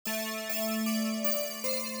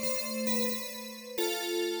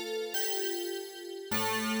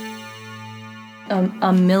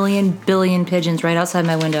a million billion pigeons right outside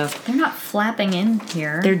my window. They're not flapping in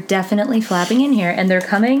here. They're definitely flapping in here, and they're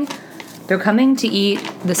coming to eat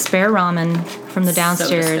the spare ramen from the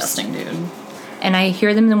downstairs. So disgusting, dude. And I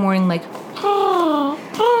hear them in the morning like, That's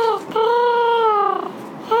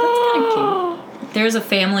kind of cute. There's a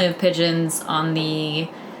family of pigeons on the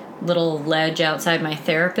little ledge outside my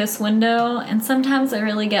therapist's window, and sometimes I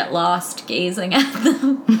really get lost gazing at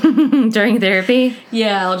them. during therapy.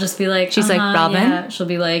 Yeah, I'll just be like, She's like, Robin? Yeah. She'll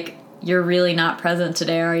be like, you're really not present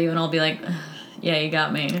today, are you? And I'll be like, yeah, you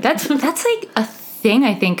got me. That's like a thing,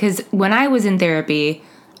 I think, because when I was in therapy,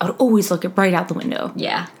 I would always look right out the window.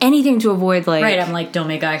 Yeah. Anything to avoid, like... Right, I'm like, don't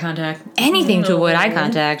make eye contact. Anything to avoid eye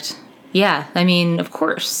contact. Yeah, I mean, of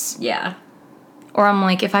course. Yeah. Or I'm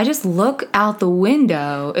like, if I just look out the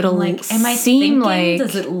window, it'll Like, am I seem thinking? like...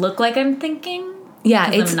 Does it look like I'm thinking?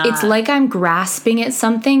 Yeah, 'Cause it's like I'm grasping at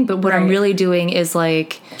something, but what I'm Right. really doing is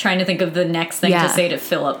like... Trying to think of the next thing Yeah. to say to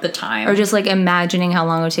fill up the time. Or just like imagining how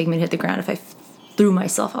long it would take me to hit the ground if I threw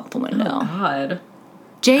myself out the window. Oh, God.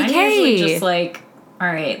 JK! I'm usually just like, all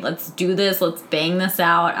right, let's do this. Let's bang this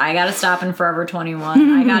out. I got to stop in Forever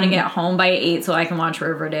 21. I got to get home by 8 so I can watch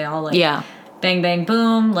Riverdale. Like, Yeah. Bang, bang,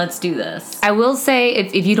 boom. Let's do this. I will say,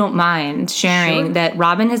 if you don't mind sharing, Sure. that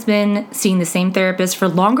Robin has been seeing the same therapist for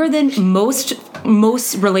longer than most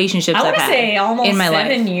relationships I I've want to had say almost in my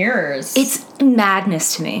 7 life. years. It's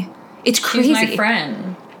madness to me. It's crazy. She's my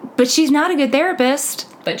friend. But she's not a good therapist.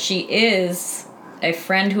 But she is a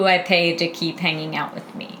friend who I pay to keep hanging out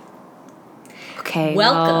with me. Okay.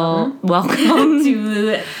 Welcome. Well, welcome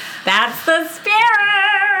To That's the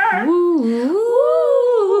Spirit. Ooh.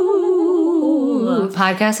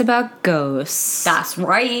 Podcast about ghosts. That's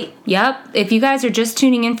right. Yep. If you guys are just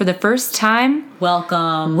tuning in for the first time,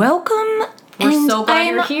 Welcome. welcome. We're And so glad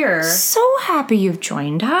I'm you're here. So happy you've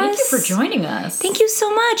joined us. Thank you for joining us. Thank you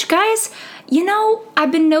so much, guys. You know,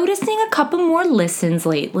 I've been noticing a couple more listens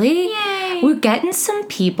lately. Yay. We're getting some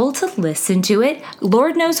people to listen to it.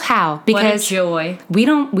 Lord knows how, What a because joy. we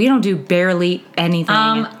don't do barely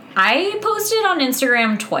anything. I posted on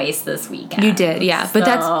Instagram twice this weekend. You did, yeah. But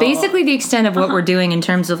that's So- basically the extent of what we're doing in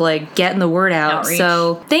terms of like getting the word out. Outreach.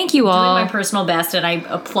 So thank you Doing all. my personal best, and I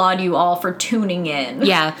applaud you all for tuning in.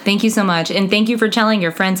 Yeah, thank you so much. And thank you for telling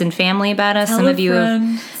your friends and family about us. Some of you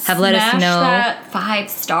have let us know. Smash that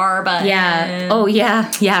 5-star button. Yeah. Oh,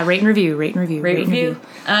 yeah. Yeah, rate and review. Review.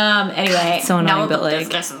 Anyway. So annoying, now but that like...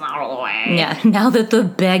 business is out of the way. Yeah, now that the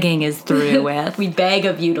begging is through with. We beg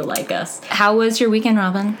of you to like us. How was your weekend,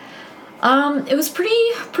 Robin? It was pretty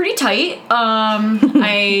tight.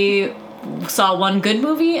 I saw one good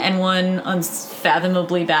movie and one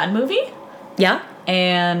unfathomably bad movie. Yeah.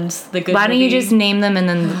 And the good Why don't movie, you just name them and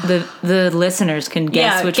then the listeners can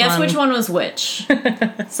guess which one? which one was which.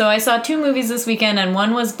 So I saw 2 movies this weekend, and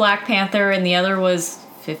one was Black Panther and the other was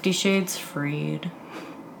 50 Shades Freed.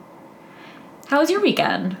 How was your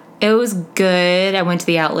weekend? It was good. I went to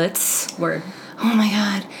the outlets. Word. Oh my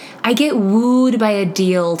god. I get wooed by a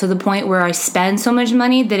deal to the point where I spend so much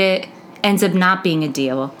money that it ends up not being a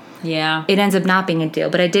deal. Yeah. It ends up not being a deal.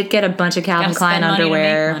 But I did get a bunch of Calvin Gotta Klein spend money to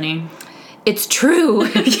underwear. make money. It's true.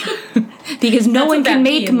 Because no That's one what can that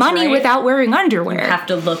make means, money right? without wearing underwear. You have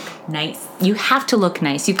to look nice. You have to look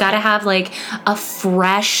nice. You've got to have like a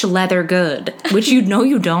fresh leather good, which you know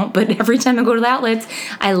you don't. But every time I go to the outlets,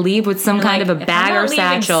 I leave with some kind of a If bag I'm not or leaving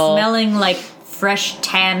satchel. smelling like fresh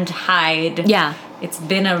tanned hide. Yeah. It's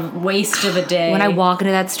been a waste of a day. When I walk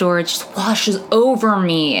into that store, it just washes over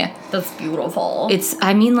me. That's beautiful. It's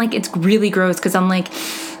really gross because I'm like,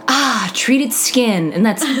 treated skin, and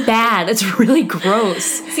that's bad. It's really gross.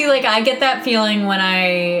 See, like, I get that feeling when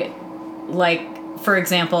I, like, for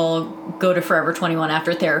example, go to Forever 21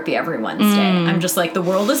 after therapy every Wednesday. I'm just like, the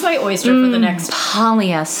world is my oyster for the next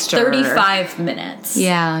Polyester. 35 minutes.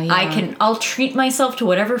 Yeah. I'll treat myself to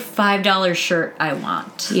whatever $5 shirt I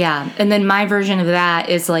want. Yeah, and then my version of that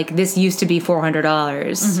is like, this used to be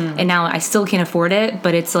 $400, and now I still can't afford it,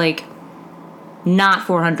 but it's like not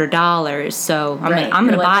 $400, so I'm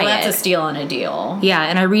gonna buy That's it. a steal and a deal. Yeah,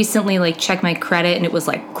 and I recently like checked my credit, and it was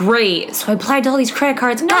like great. So I applied to all these credit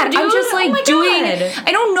cards. God, I'm dude, just like oh my doing. God.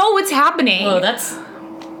 I don't know what's happening. Well, that's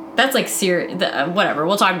like serious. Whatever.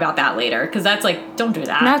 We'll talk about that later, because that's like, don't do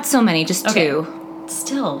that. Not so many, just Okay. 2.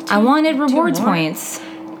 Still. I wanted rewards more? points.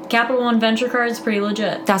 Capital One Venture Card's pretty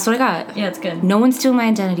legit. That's what I got. Yeah, it's good. No one's stealing my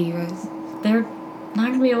identity, you guys. They're not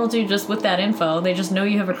going to be able to just with that info. They just know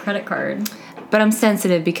you have a credit card. But I'm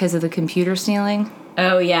sensitive because of the computer stealing.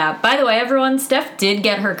 Oh, yeah. By the way, everyone, Steph did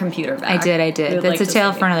get her computer back. I did. We would That's like a to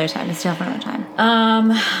tale say. for another time. It's a tale for another time.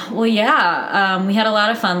 Well, yeah. We had a lot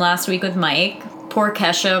of fun last week with Mike. poor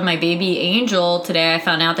Kesha, my baby angel, today I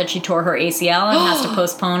found out that she tore her ACL and has to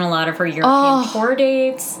postpone a lot of her European tour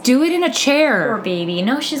dates. Do it in a chair. Poor baby.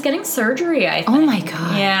 No, she's getting surgery, I think. Oh my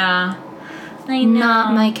God. Yeah. I know.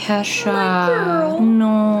 Not my Kesha. My girl.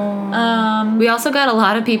 No. We also got a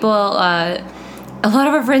lot of people, a lot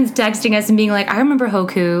of our friends texting us and being like, I remember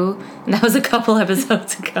Hoku. And that was a couple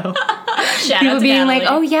episodes ago. People being like,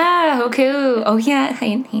 oh yeah, Hoku. Oh yeah,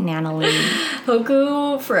 hey Natalie.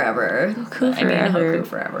 Hoku forever. Hoku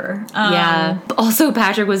forever. Yeah. Also,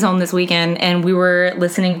 Patrick was home this weekend and we were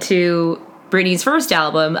listening to Britney's first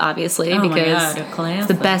album, obviously, because it's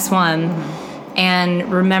the best one. Mm-hmm.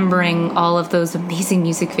 And remembering all of those amazing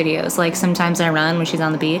music videos, like Sometimes I Run when she's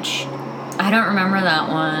on the beach. I don't remember that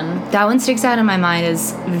one. That one sticks out in my mind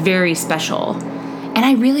as very special. And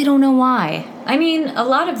I really don't know why. I mean, a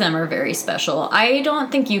lot of them are very special. I don't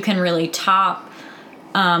think you can really top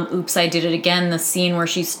Oops, I Did It Again, the scene where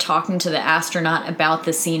she's talking to the astronaut about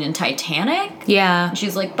the scene in Titanic. Yeah. And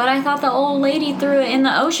she's like, but I thought the old lady threw it in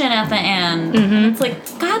the ocean at the end. Mm-hmm. It's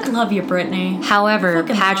like, God love you, Britney. However,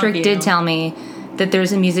 Patrick did tell me that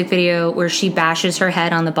there's a music video where she bashes her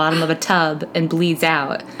head on the bottom of a tub and bleeds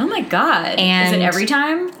out. Oh my God. And is it every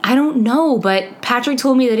time? I don't know, but Patrick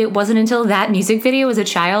told me that it wasn't until that music video as a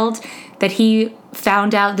child that he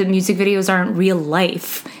found out that music videos aren't real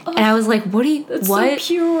life. Oh, and I was like, what? So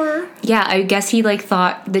pure. Yeah, I guess he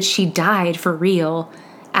thought that she died for real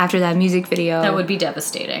after that music video. That would be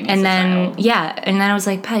devastating. And then, and then I was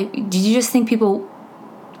like, Pat, did you just think people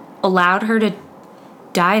allowed her to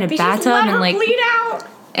die in a bathtub and bleed out?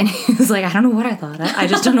 And he was like, I don't know what I thought. I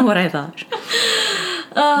just don't know what I thought.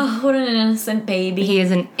 Oh, what an innocent baby. He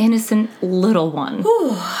is an innocent little one.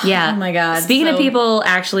 Whew. Yeah. Oh my God. Speaking of people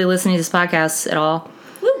actually listening to this podcast at all,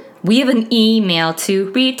 we have an email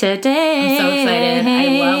to read today. I'm so excited.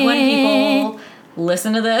 I love when people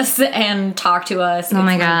listen to this and talk to us. Oh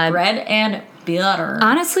my God. Bread and butter.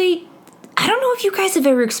 Honestly, I don't know if you guys have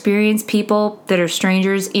ever experienced people that are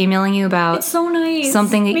strangers emailing you about it's so nice.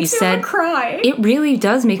 Something that Makes you said. Me cry. It really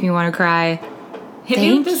does make me want to cry. Hit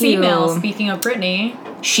me with this email, speaking of Britney.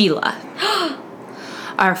 Sheila.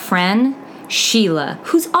 Our friend Sheila,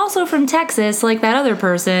 who's also from Texas, like that other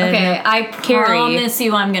person. Okay, I Carrie. promise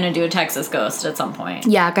you I'm going to do a Texas ghost at some point.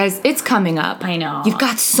 Yeah, guys, it's coming up. I know. You've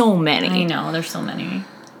got so many. I know, there's so many.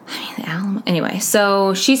 Anyway,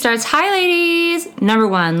 so she starts, hi ladies. Number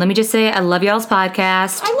one, let me just say I love y'all's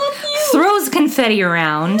podcast. I love you. Throws confetti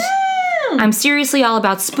around. I'm seriously all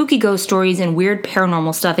about spooky ghost stories and weird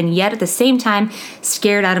paranormal stuff, and yet at the same time,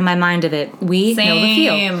 scared out of my mind of it. We know the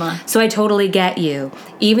feel. So I totally get you.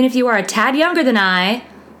 Even if you are a tad younger than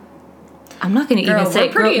I'm not going to even say,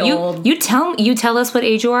 we're pretty old. You tell us what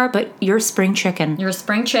age you are, but you're a spring chicken. You're a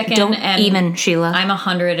spring chicken. Don't and even, Sheila. I'm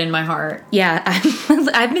 100 in my heart. Yeah,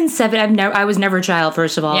 I've been 7. I was never a child,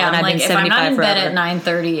 first of all, and I've been 75 if I'm not in forever. bed at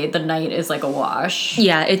 9:30, the night is like a wash.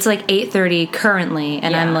 Yeah, it's like 8:30 currently,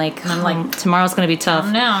 and I'm like, tomorrow's going to be tough.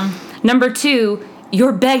 Calm down. Number 2,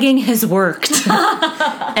 your begging has worked.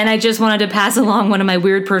 And I just wanted to pass along one of my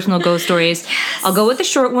weird personal ghost stories. Yes. I'll go with the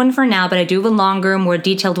short one for now, but I do have a longer, more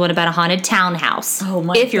detailed one about a haunted townhouse. Oh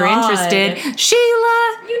my God. If you're interested.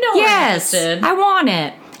 Sheila! You know yes, we're interested. I want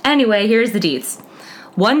it. Anyway, here's the deets.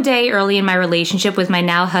 One day early in my relationship with my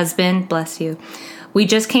now husband, bless you, we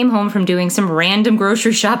just came home from doing some random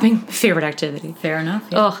grocery shopping. Favorite activity. Fair enough.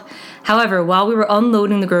 Yeah. Oh, however, while we were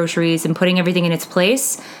unloading the groceries and putting everything in its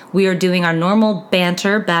place, we are doing our normal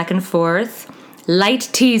banter back and forth. Light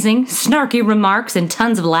teasing, snarky remarks, and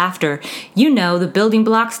tons of laughter. You know, the building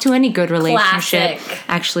blocks to any good relationship. Classic.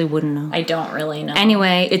 Actually, wouldn't know. I don't really know.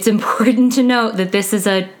 Anyway, it's important to note that this is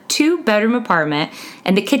a 2-bedroom apartment,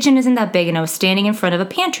 and the kitchen isn't that big, and I was standing in front of a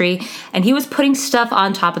pantry, and he was putting stuff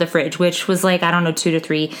on top of the fridge, which was 2 to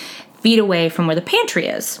 3 feet away from where the pantry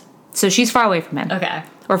is. So she's far away from him. Okay.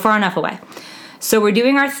 Or far enough away. So we're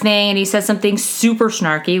doing our thing, and he says something super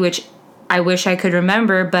snarky, which I wish I could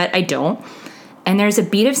remember, but I don't. And there's a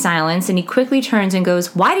beat of silence, and he quickly turns and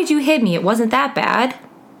goes, why did you hit me? It wasn't that bad.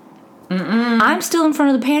 I'm still in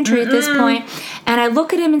front of the pantry at this point, and I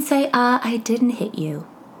look at him and say, I didn't hit you.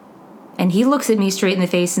 And he looks at me straight in the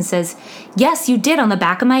face and says, yes, you did on the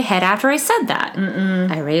back of my head after I said that.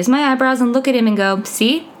 I raise my eyebrows and look at him and go,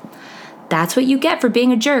 see? That's what you get for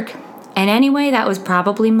being a jerk. And anyway, that was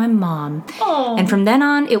probably my mom. Aww. And from then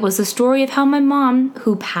on, it was the story of how my mom,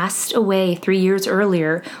 who passed away 3 years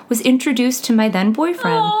earlier, was introduced to my then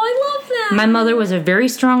boyfriend. Oh, I love that. My mother was a very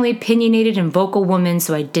strongly opinionated and vocal woman,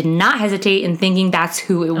 so I did not hesitate in thinking that's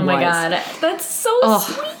who it was. Oh my God. That's so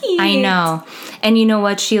sweet. I know. And you know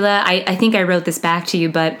what, Sheila? I think I wrote this back to you,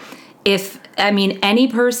 but any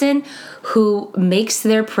person who makes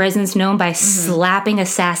their presence known by slapping a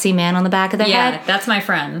sassy man on the back of the head. Yeah, that's my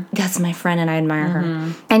friend. That's my friend, and I admire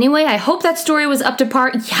her. Anyway, I hope that story was up to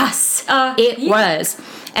par. Yes, it was.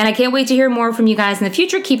 And I can't wait to hear more from you guys in the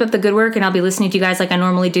future. Keep up the good work, and I'll be listening to you guys like I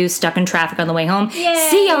normally do, stuck in traffic on the way home. Yay.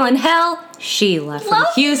 See y'all in hell. Sheila from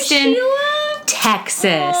Houston, Sheila.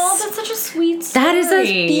 Texas. Oh, that's such a sweet story. That is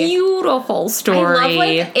a beautiful story. I love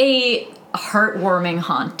like a heartwarming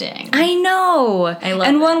haunting. I know. I love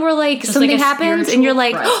and it. one where like Just something like a happens and you're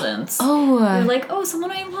like, presence. oh, You're like, oh,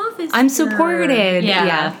 someone I love is I'm here. supported.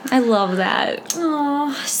 Yeah. I love that.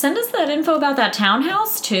 Oh, send us that info about that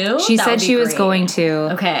townhouse too. She That said would be she was great. going to.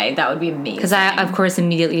 Okay, that would be amazing. Because I, of course,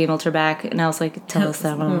 immediately emailed her back, and I was like, tell us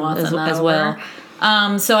that one Want as them well.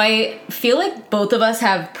 over. So I feel like both of us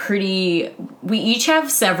have we each have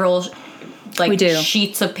several We do.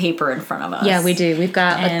 sheets of paper in front of us. Yeah, we do. We've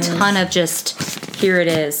got And- a ton of here it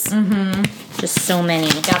is. Mm-hmm. Just so many.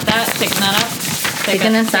 Got that? Picking that up?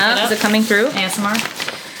 Picking this up? Is it coming through? ASMR?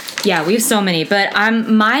 Yeah, we have so many, but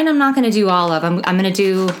I'm not going to do all of. I'm going to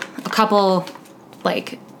do a couple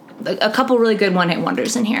really good one-hit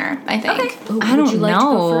wonders in here, I think. Okay. Ooh, I don't would you like to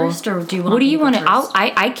know. go first, or do you want What do me you to want go to? first?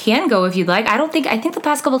 I can go if you'd like. I think the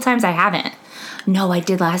past couple times I haven't. No, I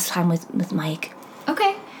did last time with Mike.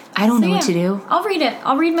 Okay. I don't know what to do. I'll read it.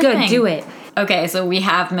 I'll read my Good, thing. do it. Okay, so we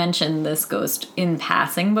have mentioned this ghost in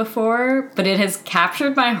passing before, but it has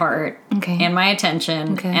captured my heart and my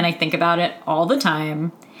attention, and I think about it all the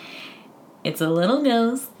time. It's a little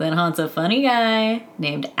ghost that haunts a funny guy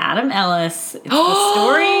named Adam Ellis. It's the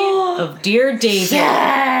story of Dear David.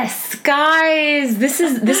 Yes, guys, this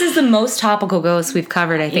is the most topical ghost we've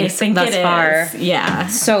covered. I think thus far. Yeah.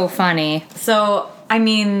 So funny. So I'm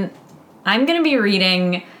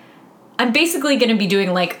basically gonna be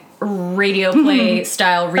doing like radio play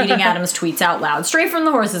style, reading Adam's tweets out loud, straight from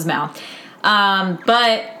the horse's mouth.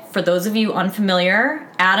 But for those of you unfamiliar,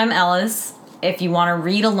 Adam Ellis, if you want to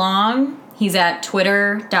read along, he's at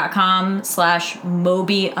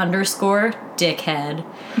twitter.com/Moby_dickhead.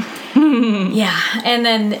 Yeah. And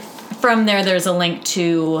then from there's a link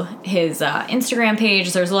to his Instagram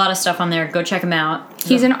page. There's a lot of stuff on there. Go check him out.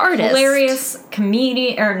 He's an artist. Hilarious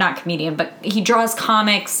comedian, or not comedian, but he draws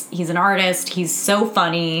comics. He's an artist. He's so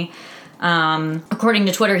funny. According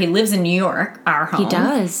to Twitter, he lives in New York, our home. He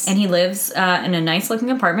does. And he lives in a nice looking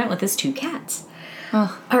apartment with his 2 cats.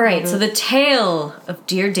 Oh, All right, so the tale of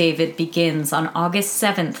Dear David begins on August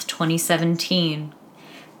 7th, 2017.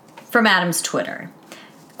 From Adam's Twitter.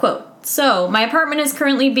 Quote, so, my apartment is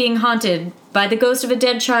currently being haunted by the ghost of a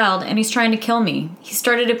dead child, and he's trying to kill me. He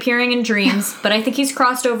started appearing in dreams, but I think he's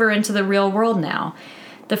crossed over into the real world now.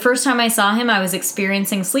 The first time I saw him, I was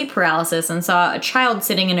experiencing sleep paralysis and saw a child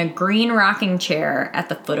sitting in a green rocking chair at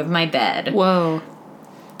the foot of my bed. whoa.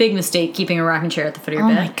 Big mistake, keeping a rocking chair at the foot of your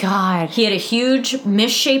Oh bed. my god. He had a huge,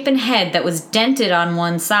 misshapen head that was dented on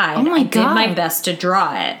one side. Oh my I God. did my best to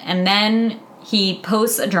draw it. And then he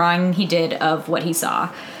posts a drawing he did of what he saw.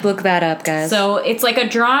 Look that up, guys. So it's like a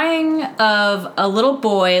drawing of a little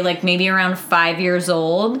boy, like maybe around 5 years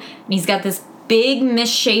old. And he's got this big,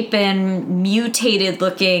 misshapen, mutated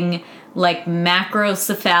looking, like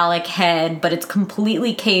macrocephalic head, but it's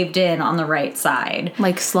completely caved in on the right side.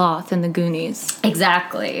 like Sloth in the Goonies.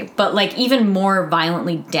 Exactly. But like even more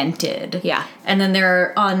violently dented. Yeah. And then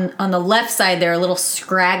there on the left side there are little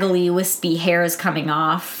scraggly, wispy hairs coming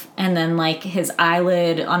off. And then like his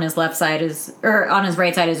eyelid on his left side on his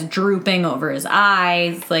right side is drooping over his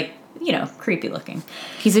eyes. Like, you know, creepy looking.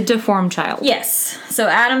 He's a deformed child. Yes. So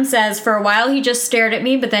Adam says, for a while he just stared at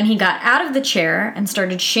me, but then he got out of the chair and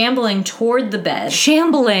started shambling toward the bed.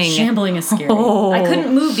 Shambling. Shambling is scary. Oh. I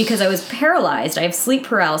couldn't move because I was paralyzed. I have sleep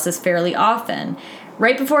paralysis fairly often.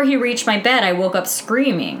 Right before he reached my bed, I woke up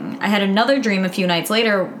screaming. I had another dream a few nights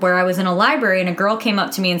later where I was in a library and a girl came up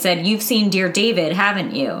to me and said, you've seen Dear David,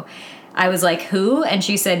 haven't you? I was like, who? And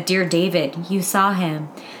she said, Dear David, you saw him.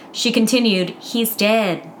 She continued, he's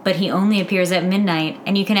dead, but he only appears at midnight,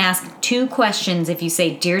 and you can ask 2 questions if you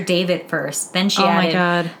say Dear David first. Then she added, my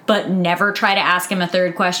God. but never try to ask him a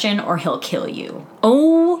 3rd question or he'll kill you.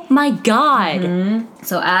 Oh my god.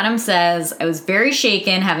 So Adam says, I was very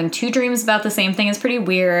shaken. Having 2 dreams about the same thing is pretty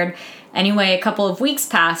weird. Anyway, a couple of weeks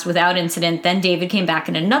passed without incident. Then David came back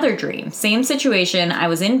in another dream. Same situation. I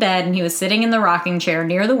was in bed and he was sitting in the rocking chair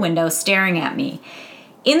near the window staring at me.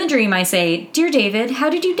 In the dream, I say, Dear David, how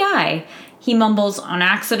did you die? He mumbles, an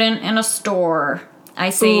accident in a store.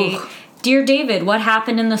 I say, Ooh. Dear David, what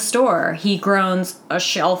happened in the store? He groans, a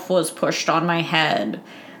shelf was pushed on my head.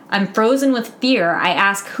 I'm frozen with fear. I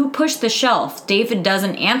ask, who pushed the shelf? David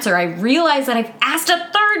doesn't answer. I realize that I've asked a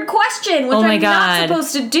third question, which I'm not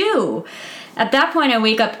supposed to do. At that point, I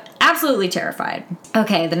wake up absolutely terrified.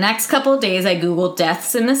 Okay, the next couple of days, I Googled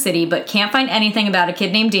deaths in the city, but can't find anything about a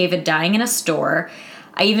kid named David dying in a store.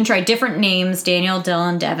 I even tried different names, Daniel,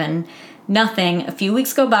 Dylan, Devin. Nothing. A few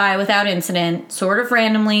weeks go by without incident. Sort of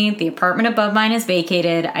randomly, the apartment above mine is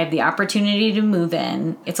vacated. I have the opportunity to move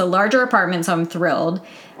in. It's a larger apartment, so I'm thrilled.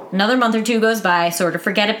 Another month or two goes by, sort of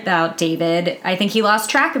forget about David. I think he lost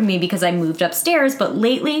track of me because I moved upstairs, but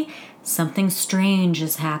lately, something strange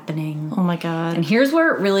is happening. Oh my God. And here's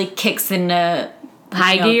where it really kicks into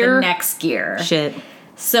high gear? The next gear. Shit.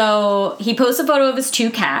 So he posts a photo of his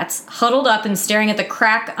 2 cats, huddled up and staring at the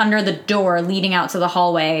crack under the door leading out to the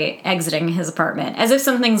hallway, exiting his apartment, as if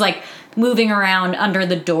something's like moving around under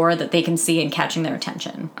the door that they can see and catching their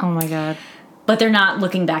attention. Oh my God. But they're not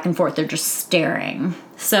looking back and forth, they're just staring.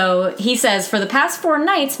 So he says, for the past 4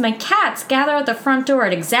 nights, my cats gather at the front door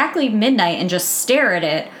at exactly midnight and just stare at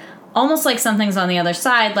it, almost like something's on the other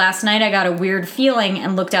side. Last night I got a weird feeling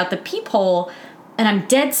and looked out the peephole, and I'm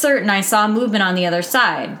dead certain I saw movement on the other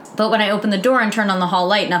side. But when I opened the door and turned on the hall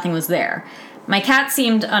light, nothing was there. My cat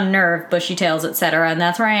seemed unnerved, bushy tails, etc., and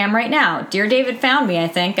that's where I am right now. Dear David found me, I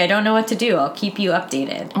think. I don't know what to do. I'll keep you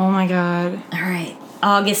updated. Oh my God. All right.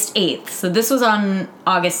 August 8th. So this was on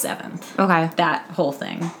August 7th. Okay. That whole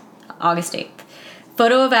thing. August 8th.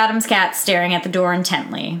 Photo of Adam's cat staring at the door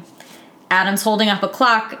intently. Adam's holding up a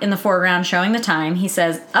clock in the foreground showing the time. He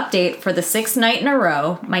says, update for the 6th night in a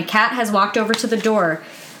row. My cat has walked over to the door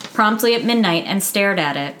promptly at midnight and stared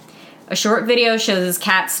at it. A short video shows his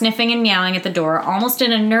cat sniffing and meowing at the door, almost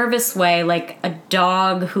in a nervous way, like a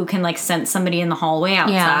dog who can like sense somebody in the hallway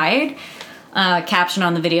outside. Yeah. Caption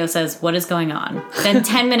on the video says, what is going on? Then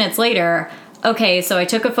 10 minutes later, okay, so I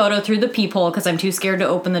took a photo through the peephole because I'm too scared to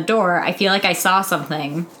open the door. I feel like I saw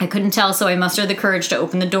something. I couldn't tell, so I mustered the courage to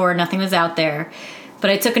open the door. Nothing was out there. But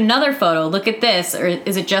I took another photo. Look at this. Or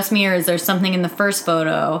is it just me, or is there something in the first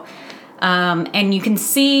photo? And you can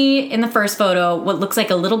see in the first photo what looks like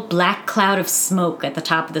a little black cloud of smoke at the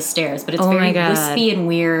top of the stairs. But it's very wispy and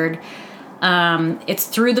weird. It's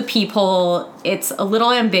through the peephole. It's a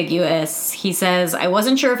little ambiguous. He says, I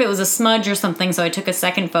wasn't sure if it was a smudge or something, so I took a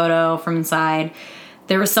second photo from inside.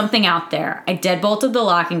 There was something out there. I deadbolted the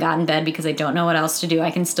lock and got in bed because I don't know what else to do.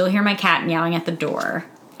 I can still hear my cat meowing at the door.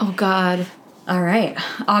 Oh, God. All right.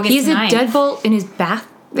 August 9th. He's a deadbolt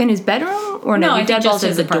in his bedroom? Or no, he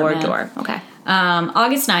deadbolted the door. Okay.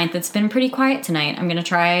 August 9th. It's been pretty quiet tonight. I'm going to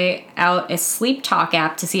try out a sleep talk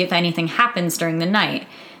app to see if anything happens during the night.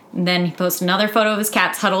 And then he posts another photo of his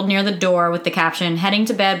cats huddled near the door with the caption, heading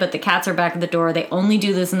to bed, but the cats are back at the door. They only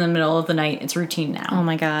do this in the middle of the night. It's routine now. Oh,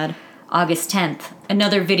 my God. August 10th.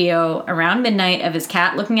 Another video around midnight of his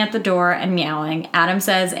cat looking at the door and meowing. Adam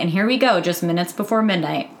says, and here we go, just minutes before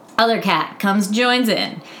midnight. Other cat comes, joins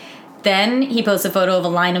in. Then he posts a photo of a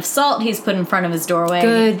line of salt he's put in front of his doorway.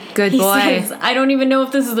 Good boy. He says, I don't even know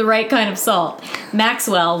if this is the right kind of salt.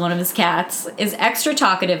 Maxwell, one of his cats, is extra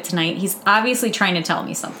talkative tonight. He's obviously trying to tell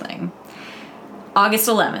me something. August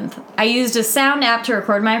 11th. I used a sound app to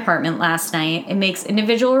record my apartment last night. It makes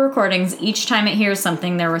individual recordings each time it hears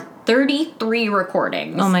something. There were 33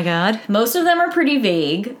 recordings. Oh my God. Most of them are pretty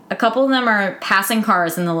vague. A couple of them are passing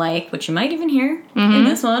cars and the like, which you might even hear in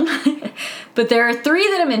this one. But there are 3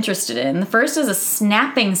 that I'm interested in. The first is a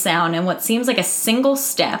snapping sound and what seems like a single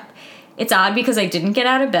step. It's odd because I didn't get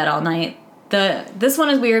out of bed all night. This one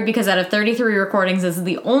is weird because out of 33 recordings, this is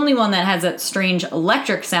the only one that has that strange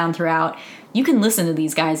electric sound throughout. You can listen to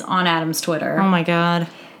these guys on Adam's Twitter. Oh my God.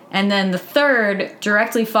 And then the third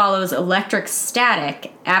directly follows electric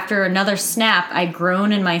static. After another snap, I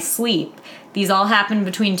groan in my sleep. These all happen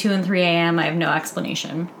between 2 and 3 a.m. I have no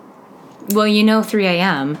explanation. Well, you know 3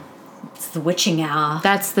 a.m. It's the witching hour.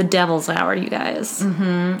 That's the devil's hour, you guys.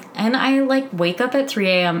 Mm-hmm. And I, wake up at 3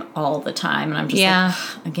 a.m. all the time. And I'm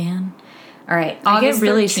just again? All right, I August get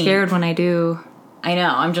really 13th. scared when I do. I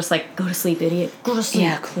know. I'm just like, go to sleep, idiot. Go to sleep.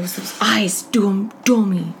 Yeah, close those eyes. Do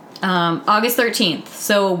me. August 13th.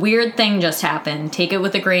 So a weird thing just happened. Take it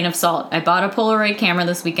with a grain of salt. I bought a Polaroid camera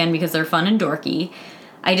this weekend because they're fun and dorky.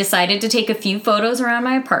 I decided to take a few photos around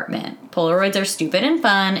my apartment. Polaroids are stupid and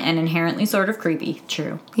fun and inherently sort of creepy.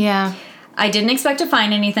 True. Yeah. I didn't expect to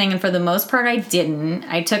find anything, and for the most part, I didn't.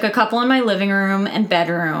 I took a couple in my living room and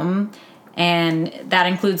bedroom, and that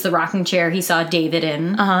includes the rocking chair he saw David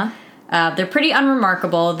in. They're pretty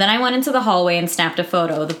unremarkable. Then I went into the hallway and snapped a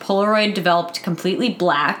photo. The Polaroid developed completely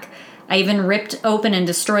black. I even ripped open and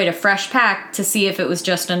destroyed a fresh pack to see if it was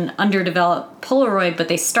just an underdeveloped Polaroid, but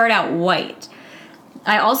they start out white.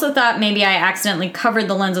 I also thought maybe I accidentally covered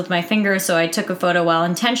the lens with my finger, so I took a photo while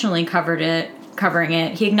intentionally covering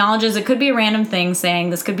it. He acknowledges it could be a random thing, saying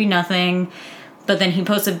this could be nothing, but then he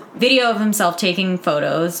posts a video of himself taking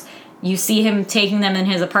photos. You see him taking them in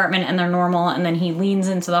his apartment, and they're normal, and then he leans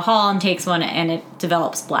into the hall and takes one, and it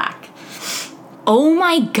develops black. Oh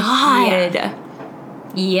my God. Yeah.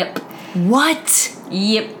 Yep. What?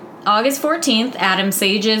 Yep. August 14th, Adam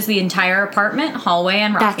sages the entire apartment, hallway,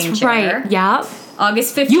 and rocking That's chair. right. Yep.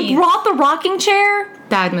 August 15th. You brought the rocking chair?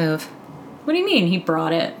 Bad move. What do you mean he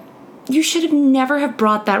brought it? You should have never have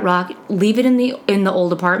brought that rock. Leave it in the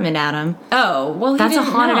old apartment, Adam. Oh, well, That's a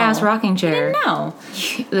haunted ass rocking chair. No.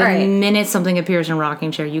 The right. minute something appears in a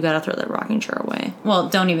rocking chair, you gotta throw that rocking chair away. Well,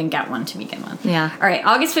 don't even get one to begin with. Yeah. All right,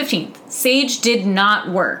 August 15th. Sage did not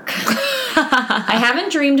work. I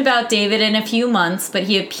haven't dreamed about David in a few months, but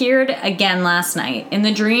he appeared again last night. In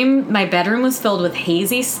the dream, my bedroom was filled with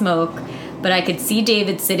hazy smoke, but I could see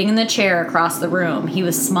David sitting in the chair across the room. He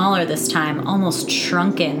was smaller this time, almost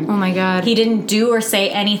shrunken. Oh my God. He didn't do or say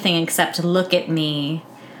anything except look at me.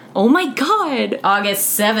 Oh my God.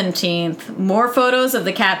 August 17th. More photos of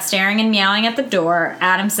the cat staring and meowing at the door.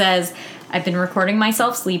 Adam says, I've been recording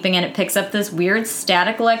myself sleeping and it picks up this weird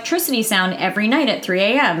static electricity sound every night at 3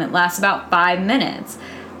 a.m. It lasts about 5 minutes.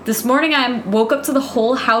 This morning I woke up to the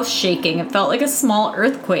whole house shaking. It felt like a small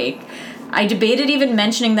earthquake. I debated even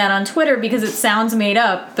mentioning that on Twitter because it sounds made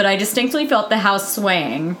up, but I distinctly felt the house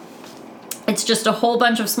swaying. It's just a whole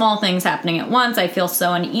bunch of small things happening at once. I feel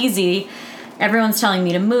so uneasy. Everyone's telling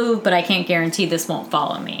me to move, but I can't guarantee this won't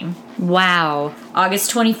follow me. Wow.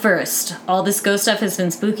 August 21st. All this ghost stuff has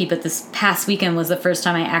been spooky, but this past weekend was the first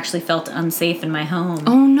time I actually felt unsafe in my home.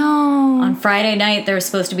 Oh no. On Friday night, there was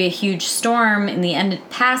supposed to be a huge storm. In the end, it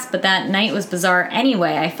passed, but that night was bizarre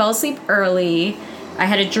anyway. I fell asleep early. I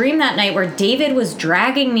had a dream that night where David was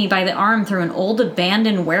dragging me by the arm through an old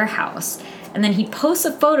abandoned warehouse. And then he posts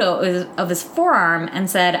a photo of his forearm and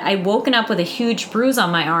said, I'd woken up with a huge bruise on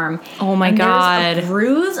my arm. Oh my God. There's a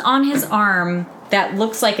bruise on his arm that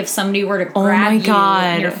looks like if somebody were to grab you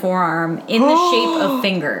in your forearm in the shape of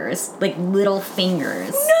fingers. Like little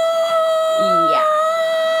fingers. No!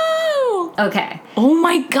 Yeah. Okay. Oh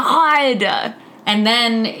my God. And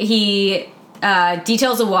then he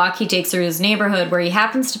details a walk he takes through his neighborhood where he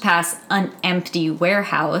happens to pass an empty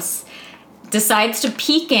warehouse. Decides to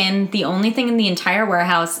peek in. The only thing in the entire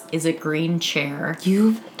warehouse is a green chair.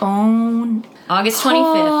 You own... August 25th.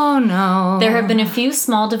 Oh, no. There have been a few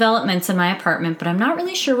small developments in my apartment, but I'm not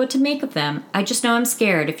really sure what to make of them. I just know I'm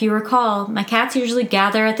scared. If you recall, my cats usually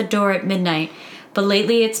gather at the door at midnight, but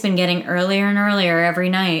lately it's been getting earlier and earlier every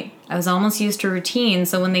night. I was almost used to routine,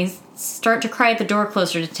 so when they start to cry at the door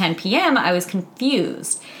closer to 10 p.m., I was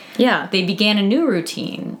confused. Yeah. They began a new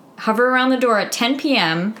routine. Hover around the door at 10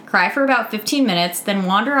 p.m., cry for about 15 minutes, then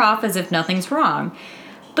wander off as if nothing's wrong.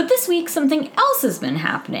 But this week, something else has been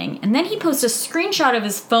happening. And then he posts a screenshot of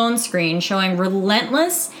his phone screen showing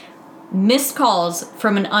relentless missed calls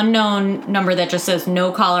from an unknown number that just says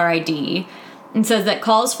no caller ID, and says that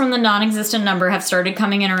calls from the non-existent number have started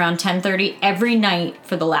coming in around 10:30 every night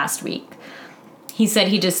for the last week. He said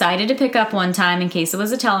he decided to pick up one time in case it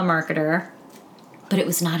was a telemarketer, but it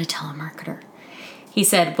was not a telemarketer. He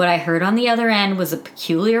said, what I heard on the other end was a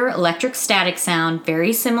peculiar electric static sound,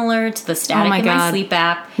 very similar to the static in my sleep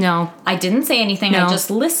app. No. I didn't say anything. No. I just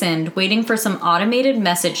listened, waiting for some automated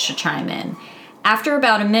message to chime in. After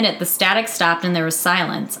about a minute, the static stopped and there was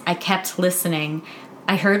silence. I kept listening.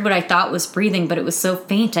 I heard what I thought was breathing, but it was so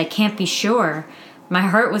faint I can't be sure. My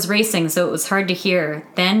heart was racing, so it was hard to hear.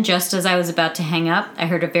 Then, just as I was about to hang up, I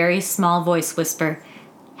heard a very small voice whisper,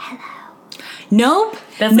 hello. Nope.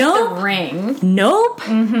 That's like the ring. Nope.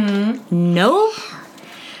 Mm-hmm. Nope.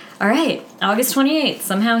 All right. August 28th.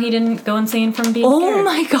 Somehow he didn't go insane from being scared. Oh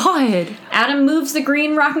my God. Adam moves the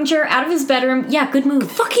green rocking chair out of his bedroom. Yeah, good move.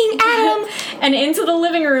 Fucking Adam. And into the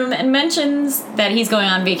living room and mentions that he's going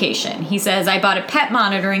on vacation. He says, I bought a pet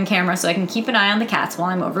monitoring camera so I can keep an eye on the cats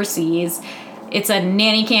while I'm overseas. It's a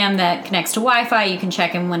nanny cam that connects to Wi-Fi. You can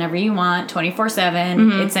check in whenever you want, 24/7.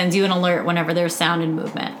 Mm-hmm. It sends you an alert whenever there's sound and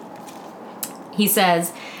movement. He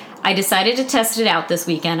says, I decided to test it out this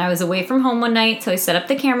weekend. I was away from home one night, so I set up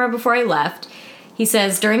the camera before I left. He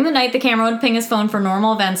says, during the night, the camera would ping his phone for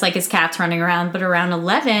normal events like his cats running around, but around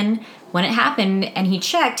 11, when it happened and he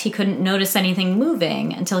checked, he couldn't notice anything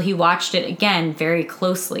moving until he watched it again very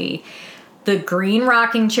closely. The green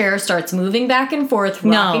rocking chair starts moving back and forth,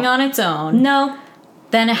 rocking on its own. No.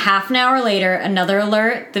 Then a half an hour later, another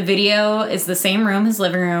alert. The video is the same room, his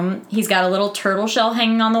living room. He's got a little turtle shell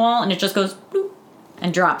hanging on the wall, and it just goes bloop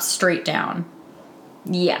and drops straight down.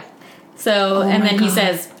 Yeah. So, and my then he God.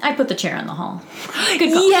 says, I put the chair in the hall.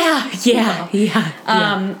 Good call.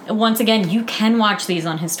 Yeah. Once again, you can watch these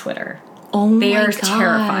on his Twitter. Oh They my are God.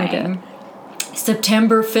 terrifying.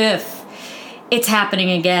 September 5th. It's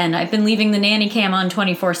happening again. I've been leaving the nanny cam on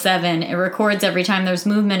 24/7. It records every time there's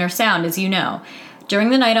movement or sound, as you know. During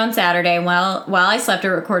the night on Saturday, while I slept, it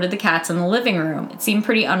recorded the cats in the living room. It seemed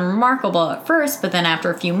pretty unremarkable at first, but then after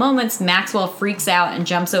a few moments, Maxwell freaks out and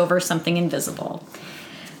jumps over something invisible.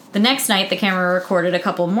 The next night, the camera recorded a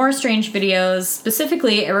couple more strange videos.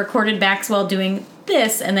 Specifically, it recorded Maxwell doing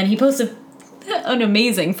this, and then he posted an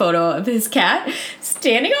amazing photo of his cat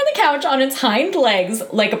standing on the couch on its hind legs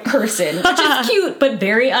like a person, which is cute, but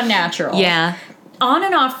very unnatural. Yeah. On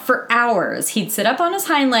and off for hours. He'd sit up on his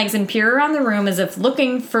hind legs and peer around the room as if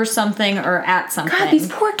looking for something or at something. God, these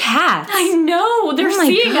poor cats. I know. They're Oh my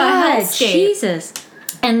seeing God, a hellscape. Jesus.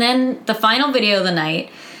 And then the final video of the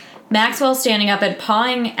night, Maxwell standing up and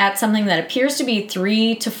pawing at something that appears to be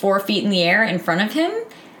 3 to 4 feet in the air in front of him.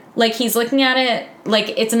 Like he's looking at it,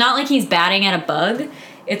 like it's not like he's batting at a bug.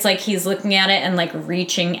 It's like he's looking at it and like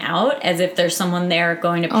reaching out as if there's someone there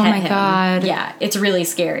going to pet him. Oh my God. Yeah, it's really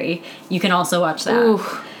scary. You can also watch that.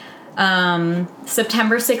 Oof.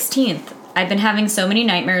 September 16th. I've been having so many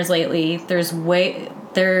nightmares lately.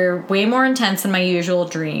 They're way more intense than my usual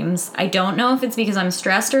dreams. I don't know if it's because I'm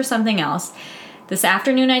stressed or something else. This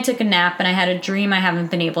afternoon I took a nap and I had a dream I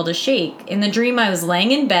haven't been able to shake. In the dream I was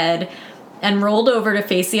laying in bed and rolled over to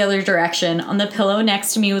face the other direction. On the pillow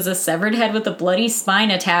next to me was a severed head with a bloody spine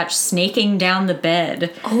attached, snaking down the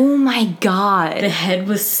bed. Oh my God. The head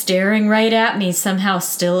was staring right at me, somehow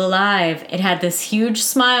still alive. It had this huge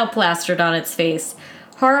smile plastered on its face.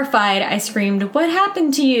 Horrified, I screamed, "What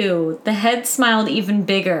happened to you?" The head smiled even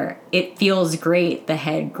bigger. "It feels great," the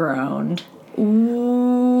head groaned.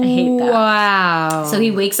 Ooh, I hate that. Wow. So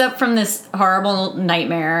he wakes up from this horrible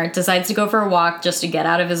nightmare, decides to go for a walk just to get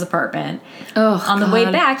out of his apartment. Oh, On the way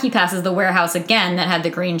God. back, he passes the warehouse again that had the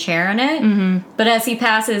green chair in it. Mm-hmm. But as he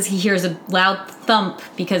passes, he hears a loud thump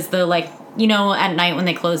because the, at night when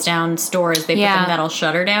they close down stores, they put Yeah. the metal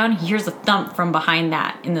shutter down. He hears a thump from behind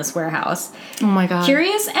that in this warehouse. Oh my God.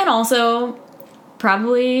 Curious and also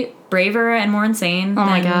probably braver and more insane Oh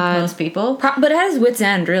my than God. most people. But at his wit's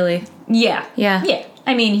end, really. Yeah. Yeah. Yeah.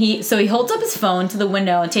 I mean, he holds up his phone to the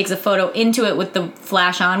window and takes a photo into it with the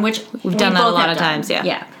flash on, which We've done that a both lot have of times, yeah.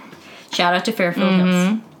 Yeah. Shout out to Fairfield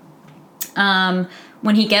Hills.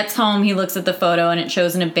 When he gets home, he looks at the photo and it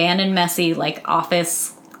shows an abandoned, messy,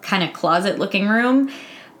 office kind of closet-looking room,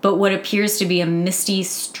 but what appears to be a misty,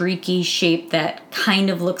 streaky shape that kind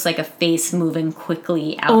of looks like a face moving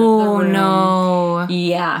quickly out of the Oh room. no.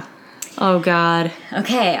 Yeah. Oh God.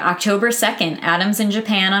 Okay, October 2nd. Adam's in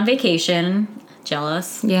Japan on vacation.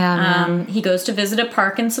 Jealous. Yeah, man. He goes to visit a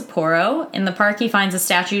park in Sapporo. In the park, he finds a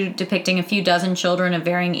statue depicting a few dozen children of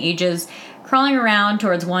varying ages crawling around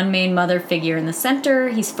towards one main mother figure in the center.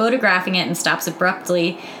 He's photographing it and stops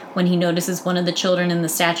abruptly when he notices one of the children in the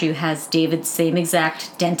statue has David's same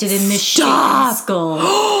exact dented and misshapen skull.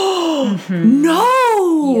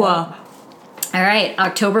 No. All right,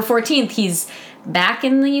 October 14th. He's back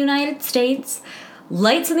in the United States.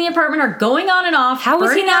 Lights in the apartment are going on and off. How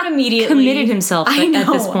was he burning not out immediately? committed himself I at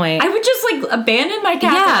know. this point? I would just abandon my cat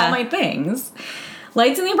and Yeah. all my things.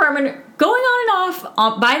 Lights in the apartment are going on and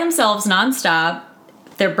off by themselves nonstop.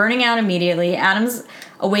 They're burning out immediately. Adam's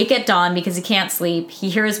awake at dawn because he can't sleep. He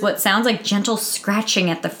hears what sounds like gentle scratching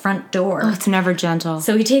at the front door. Oh, it's never gentle.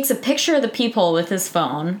 So he takes a picture of the peephole with his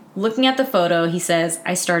phone. Looking at the photo, he says,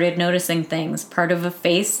 "I started noticing things. Part of a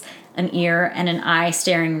face, an ear, and an eye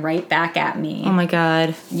staring right back at me." Oh my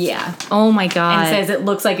God. Yeah. Oh my God. And says it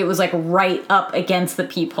looks like it was right up against the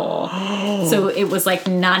peephole. So it was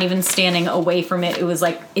not even standing away from it. It was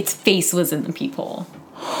its face was in the peephole.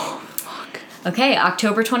 Okay,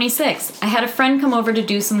 October 26th. I had a friend come over to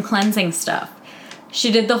do some cleansing stuff.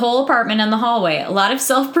 She did the whole apartment and the hallway. A lot of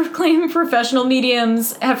self-proclaimed professional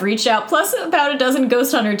mediums have reached out, plus about a dozen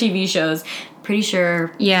ghost hunter TV shows. Pretty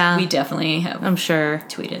sure Yeah. we definitely have I'm sure.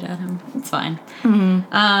 tweeted at him. It's fine.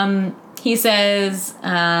 He says,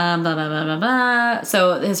 blah, blah, blah, blah, blah.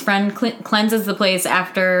 So his friend cleanses the place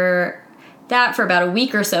after that for about a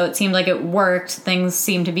week or so. It seemed like it worked. Things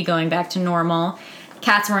seemed to be going back to normal.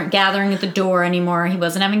 Cats weren't gathering at the door anymore. He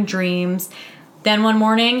wasn't having dreams. Then one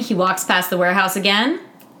morning, he walks past the warehouse again.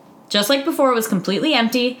 Just like before, it was completely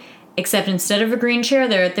empty, except instead of a green chair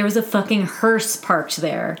there was a fucking hearse parked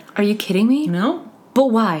there. Are you kidding me? No, But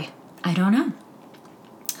why? I don't know.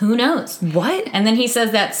 Who knows? What? And then he says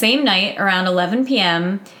that same night, around 11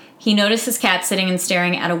 p.m., he noticed his cat sitting and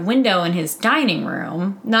staring at a window in his dining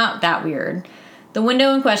room. Not that weird. The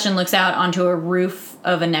window in question looks out onto a roof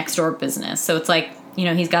of a next door business. So it's like,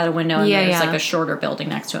 he's got a window and there's like a shorter building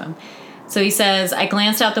next to him. So he says, I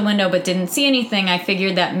glanced out the window but didn't see anything. I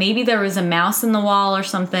figured that maybe there was a mouse in the wall or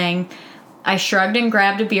something. I shrugged and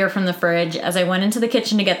grabbed a beer from the fridge. As I went into the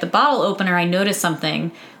kitchen to get the bottle opener, I noticed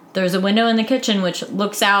something. There's a window in the kitchen which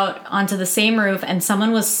looks out onto the same roof, and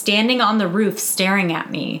someone was standing on the roof staring at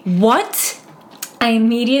me. What? I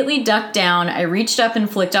immediately ducked down. I reached up and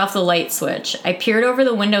flicked off the light switch. I peered over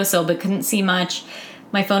the windowsill but couldn't see much.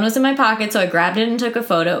 My phone was in my pocket, so I grabbed it and took a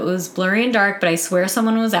photo. It was blurry and dark, but I swear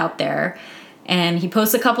someone was out there. And he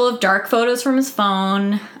posts a couple of dark photos from his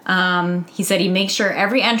phone. He said he makes sure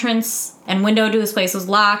every entrance and window to his place was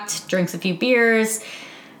locked, drinks a few beers.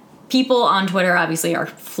 People on Twitter obviously are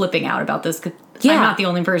flipping out about this. I'm not the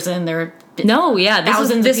only person. There are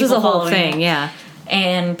this was a whole thing, yeah.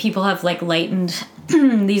 And people have lightened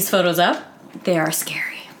these photos up. They are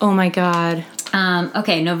scary. Oh my God.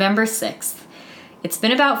 Okay, November 6th. It's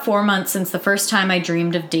been about 4 months since the first time I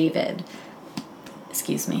dreamed of David.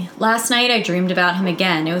 Excuse me. Last night I dreamed about him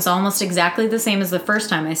again. It was almost exactly the same as the first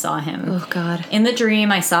time I saw him. Oh God. In the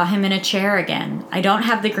dream, I saw him in a chair again. I don't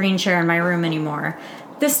have the green chair in my room anymore.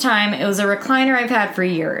 This time, it was a recliner I've had for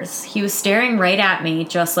years. He was staring right at me,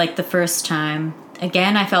 just like the first time.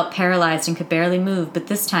 Again, I felt paralyzed and could barely move, but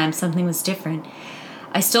this time something was different.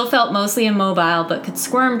 I still felt mostly immobile, but could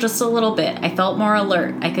squirm just a little bit. I felt more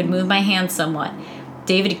alert. I could move my hands somewhat.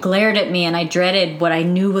 David glared at me, and I dreaded what I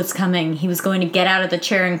knew was coming. He was going to get out of the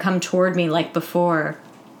chair and come toward me like before.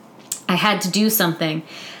 I had to do something.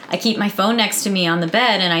 I keep my phone next to me on the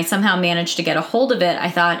bed, and I somehow managed to get a hold of it. I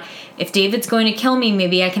thought, if David's going to kill me,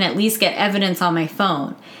 maybe I can at least get evidence on my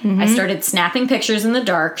phone. I started snapping pictures in the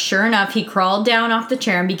dark. Sure enough, he crawled down off the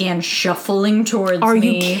chair and began shuffling towards me. Are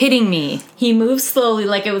you kidding me? He moved slowly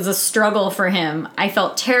like it was a struggle for him. I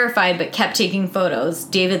felt terrified but kept taking photos.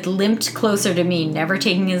 David limped closer to me, never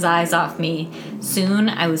taking his eyes off me. Soon,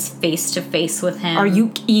 I was face to face with him. Are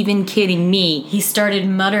you even kidding me? He started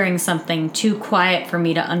muttering something too quiet for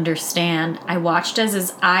me to understand. I watched as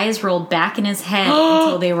his eyes rolled back in his head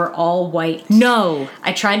until they were all white. No.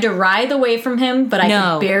 I tried to writhe away from him, but I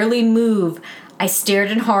could barely move. I stared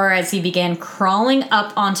in horror as he began crawling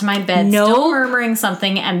up onto my bed, still murmuring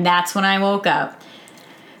something, and that's when I woke up.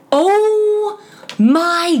 Oh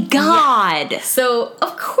my God. Yeah. So,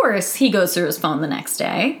 of course, he goes through his phone the next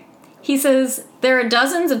day. He says, there are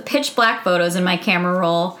dozens of pitch black photos in my camera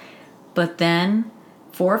roll, but then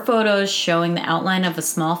 4 photos showing the outline of a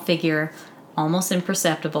small figure, almost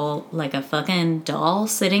imperceptible, like a fucking doll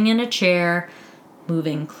sitting in a chair,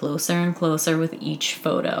 moving closer and closer with each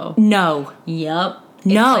photo. No. Yup.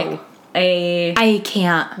 No. I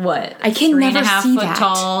can't. What? I can never see 3.5 foot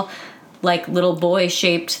tall, little boy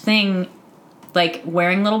shaped thing,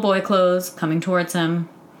 wearing little boy clothes, coming towards him.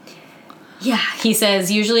 Yeah, he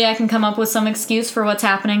says, usually I can come up with some excuse for what's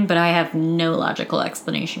happening, but I have no logical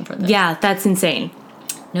explanation for this. Yeah, that's insane.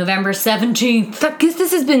 November 17th. Because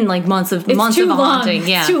this has been months of haunting.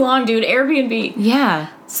 Yeah. It's too long, dude. Airbnb. Yeah.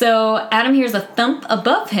 So Adam hears a thump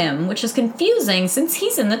above him, which is confusing since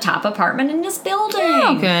he's in the top apartment in this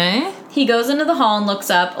building. Okay. He goes into the hall and looks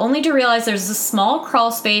up, only to realize there's a small crawl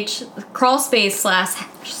space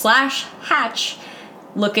slash hatch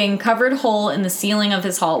looking covered hole in the ceiling of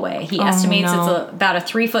his hallway. He estimates it's about a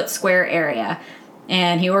 3-foot square area.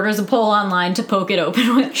 And he orders a pole online to poke it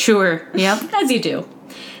open with. Sure. Yep. As you do.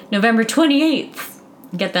 November 28th.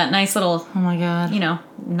 Get that nice little, oh my God,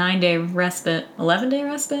 9-day respite, 11-day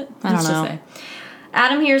respite? I don't know.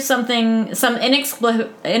 Adam hears some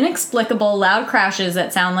inexplicable loud crashes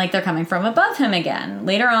that sound like they're coming from above him again.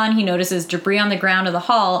 Later on, he notices debris on the ground of the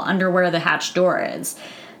hall under where the hatch door is.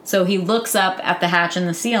 So he looks up at the hatch in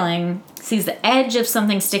the ceiling, sees the edge of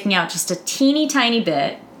something sticking out just a teeny tiny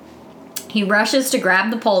bit. He rushes to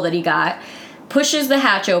grab the pole that he got, pushes the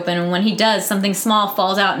hatch open, and when he does, something small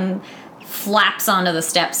falls out and flaps onto the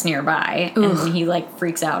steps nearby. Ugh. And he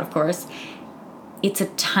freaks out, of course. It's a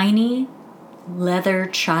tiny leather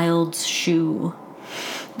child's shoe.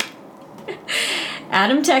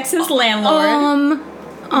 Adam texts his landlord.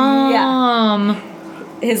 Yeah.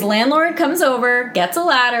 His landlord comes over, gets a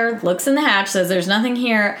ladder, looks in the hatch, says there's nothing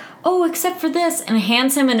here. Oh, except for this, and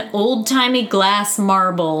hands him an old-timey glass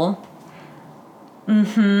marble.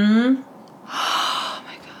 Mm-hmm. Oh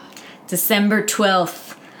my God. December 12th.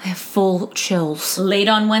 I have full chills. Late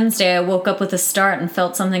on Wednesday, I woke up with a start and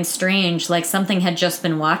felt something strange, like something had just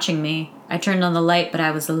been watching me. I turned on the light, but I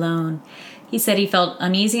was alone. He said he felt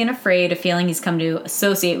uneasy and afraid, a feeling he's come to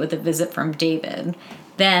associate with a visit from David.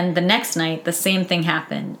 Then the next night, the same thing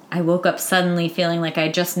happened. I woke up suddenly feeling like I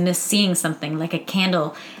just missed seeing something, like a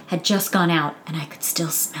candle had just gone out and I could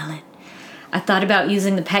still smell it. I thought about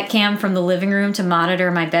using the pet cam from the living room to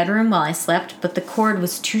monitor my bedroom while I slept, but the cord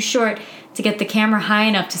was too short to get the camera high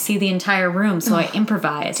enough to see the entire room, so I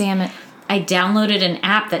improvised. Damn it. I downloaded an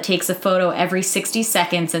app that takes a photo every 60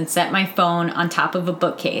 seconds and set my phone on top of a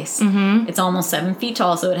bookcase. Mm-hmm. It's almost 7 feet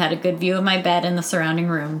tall, so it had a good view of my bed and the surrounding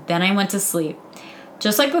room. Then I went to sleep.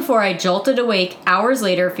 Just like before, I jolted awake hours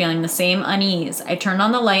later feeling the same unease. I turned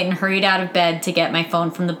on the light and hurried out of bed to get my phone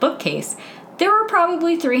from the bookcase. There were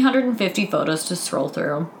probably 350 photos to scroll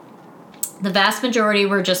through. The vast majority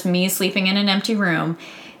were just me sleeping in an empty room.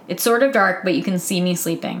 It's sort of dark, but you can see me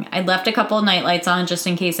sleeping. I'd left a couple of nightlights on just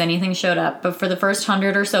in case anything showed up, but for the first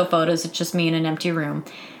 100 or so photos, it's just me in an empty room.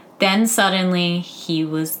 Then suddenly, he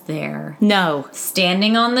was there. No.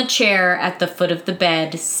 Standing on the chair at the foot of the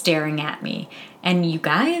bed, staring at me. And you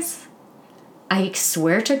guys, I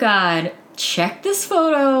swear to God, check this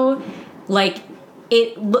photo. Like,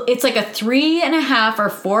 it's like a 3.5 or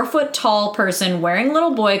 4 foot tall person wearing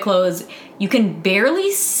little boy clothes. You can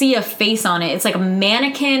barely see a face on it. It's like a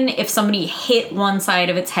mannequin if somebody hit one side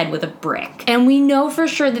of its head with a brick. And we know for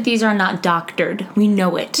sure that these are not doctored. We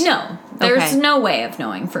know it. No, there's no way of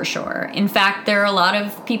knowing for sure. In fact, there are a lot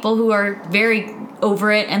of people who are very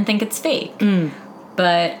over it and think it's fake.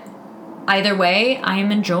 But either way, I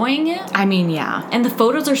am enjoying it. I mean, yeah. And the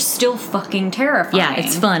photos are still fucking terrifying. Yeah,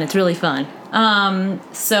 it's fun. It's really fun.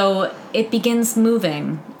 So it begins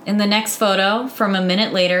moving. In the next photo, from a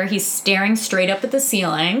minute later, he's staring straight up at the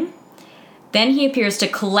ceiling. Then he appears to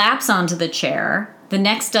collapse onto the chair. The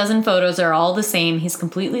next dozen photos are all the same. He's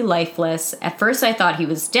completely lifeless. At first, I thought he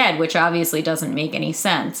was dead, which obviously doesn't make any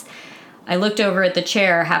sense. I looked over at the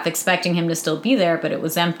chair, half expecting him to still be there, but it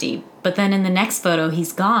was empty. But then in the next photo,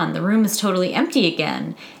 he's gone. The room is totally empty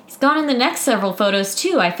again. He's gone in the next several photos,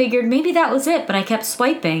 too. I figured maybe that was it, but I kept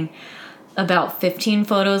swiping. About 15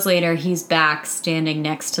 photos later, he's back, standing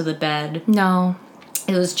next to the bed. No.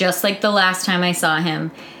 It was just like the last time I saw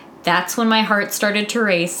him. That's when my heart started to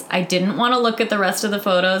race. I didn't want to look at the rest of the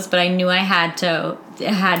photos, but I knew I had to.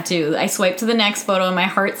 I swiped to the next photo and my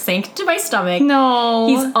heart sank to my stomach. No.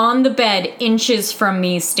 He's on the bed, inches from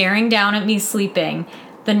me, staring down at me sleeping.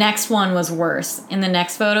 The next one was worse. In the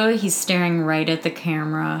next photo, he's staring right at the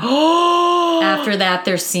camera. After that,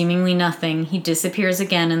 there's seemingly nothing. He disappears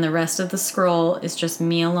again, and the rest of the scroll is just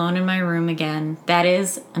me alone in my room again. That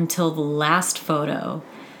is until the last photo.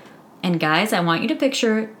 And guys, I want you to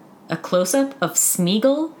picture a close-up of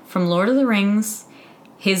Smeagol from Lord of the Rings.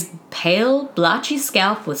 His pale, blotchy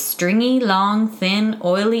scalp with stringy, long, thin,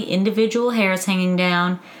 oily, individual hairs hanging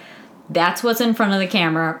down. That's what's in front of the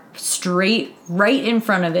camera, straight right in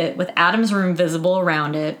front of it, with Adam's room visible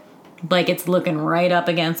around it, like it's looking right up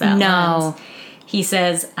against that lens. He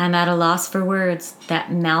says, I'm at a loss for words.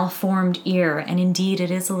 That malformed ear, and indeed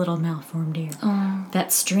it is a little malformed ear. Oh.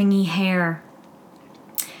 That stringy hair.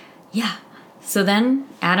 Yeah. So then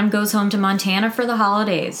Adam goes home to Montana for the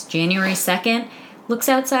holidays. January 2nd, looks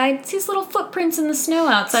outside, sees little footprints in the snow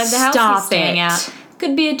outside the house he's staying at.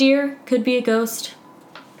 Could be a deer, could be a ghost.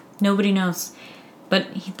 Nobody knows. But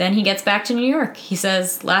then he gets back to New York. He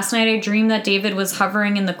says, last night I dreamed that David was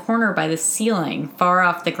hovering in the corner by the ceiling, far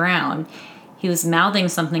off the ground. He was mouthing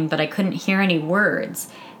something, but I couldn't hear any words.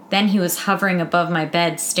 Then he was hovering above my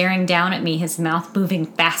bed, staring down at me, his mouth moving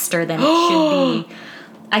faster than it should be.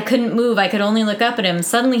 I couldn't move. I could only look up at him.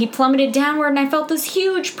 Suddenly he plummeted downward, and I felt this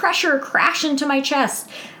huge pressure crash into my chest.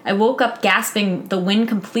 I woke up gasping. The wind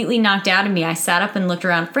completely knocked out of me. I sat up and looked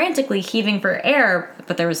around frantically, heaving for air,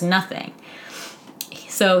 but there was nothing.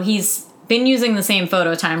 So he's been using the same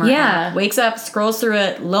photo timer. Yeah. Wakes up, scrolls through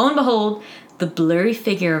it. Lo and behold, the blurry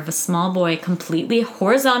figure of a small boy, completely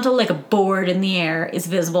horizontal like a board in the air, is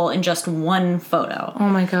visible in just one photo. Oh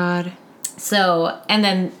my God. So, and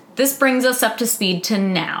then this brings us up to speed to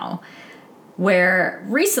now, where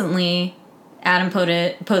recently Adam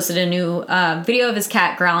posted a new video of his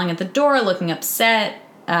cat growling at the door, looking upset.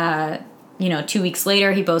 2 weeks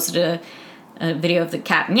later, he posted a video of the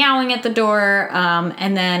cat meowing at the door.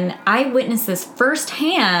 And then I witnessed this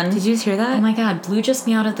firsthand. Did you hear that? Oh my God, Blue just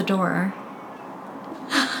meowed at the door.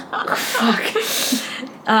 Fuck.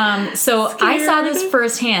 So I saw this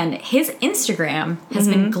firsthand. His Instagram has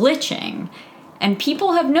been glitching. And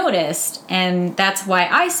people have noticed, and that's why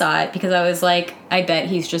I saw it, because I was like, I bet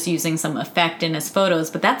he's just using some effect in his photos,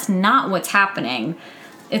 but that's not what's happening.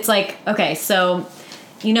 It's like, okay, so,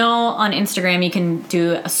 on Instagram you can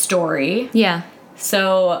do a story. Yeah.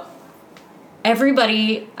 So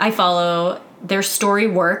everybody I follow, their story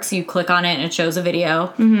works. You click on it and it shows a video.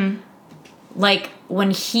 Mm-hmm. like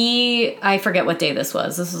when I forget what day this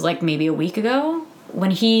was. This was like maybe a week ago.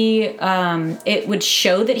 When it would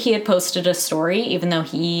show that he had posted a story, even though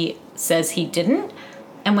he says he didn't.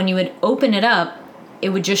 And when you would open it up, it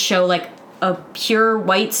would just show like a pure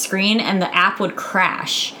white screen and the app would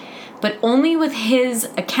crash. But only with his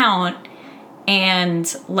account,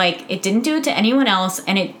 and like it didn't do it to anyone else,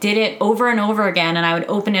 and it did it over and over again, and I would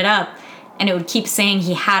open it up and it would keep saying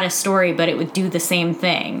he had a story, but it would do the same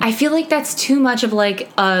thing. I feel like that's too much of like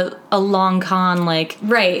a long con, like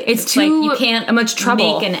right. It's too like you can't much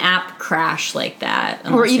trouble. Make an app crash like that.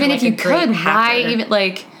 Or even like if you could, why even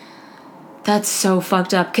like that's so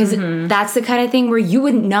fucked up because that's the kind of thing where you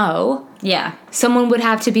wouldn't know. Yeah. Someone would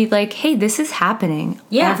have to be like, hey, this is happening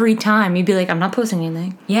every time. You'd be like, I'm not posting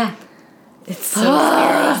anything. Yeah. It's so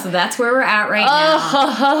scary. So that's where we're at right now.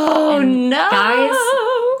 Oh, no. Guys,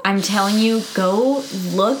 I'm telling you, go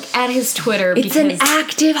look at his Twitter. It's an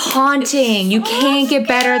active haunting. You can't get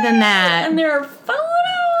better than that. And there are photos.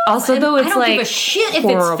 Also, though, it's I don't like give a shit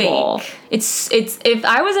horrible. If it's fake. It's if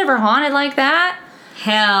I was ever haunted like that,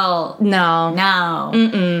 hell no.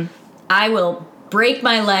 Mm-mm. I will break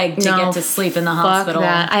my leg to get to sleep in the hospital. Fuck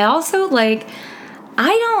that. I also like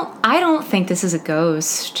I don't think this is a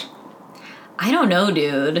ghost. I don't know,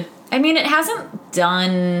 dude. I mean, it hasn't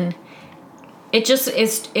done. It just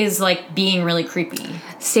is like being really creepy.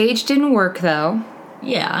 Sage didn't work though.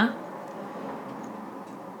 Yeah.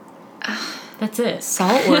 That's it.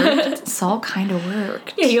 Salt worked. Salt kind of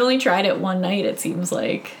worked. Yeah, you only tried it one night, it seems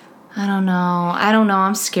like. I don't know.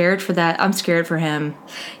 I'm scared for that. I'm scared for him.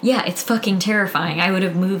 Yeah, it's fucking terrifying. I would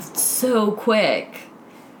have moved so quick.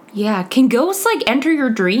 Yeah. Can ghosts, like, enter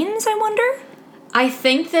your dreams, I wonder? I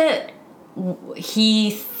think that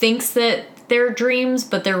he thinks that they're dreams,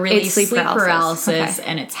 but they're really sleep paralysis.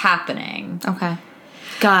 And it's happening. Okay.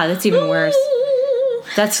 God, that's even worse.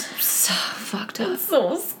 That's so fucked up. It's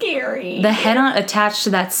so scary. The head on attached to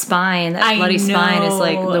that spine, that bloody spine, is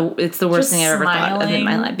like it's the worst thing I've ever thought of in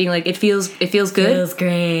my life. Being like, it feels good. Feels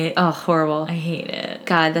great. Oh, horrible. I hate it.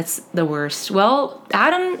 God, that's the worst. Well,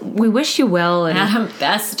 Adam, we wish you well. And Adam,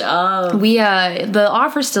 best of. the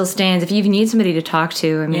offer still stands. If you need somebody to talk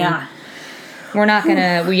to, I mean, yeah. We're not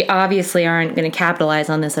gonna. We obviously aren't gonna capitalize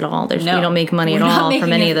on this at all. We don't make money at all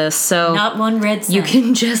from any of this. So not one red cent. You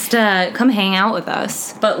can just come hang out with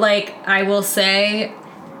us. But like I will say,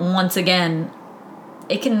 once again,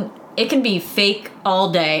 it can be fake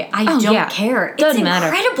all day. I don't care. Doesn't matter.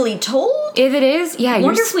 It's incredibly told. If it is,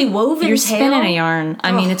 wonderfully woven. You're spinning a yarn.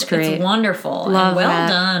 I mean, it's great. It's wonderful. Love well that.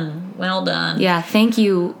 done. Well done. Yeah. Thank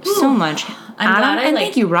you so much. Adam, and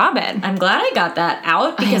thank you, Robin. I'm glad I got that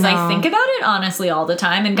out because I think about it honestly all the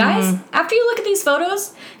time. And guys, after you look at these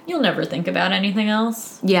photos, you'll never think about anything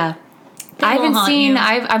else. Yeah. I haven't seen.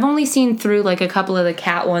 I've only seen through like a couple of the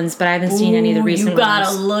cat ones, but I haven't seen any of the recent ones. You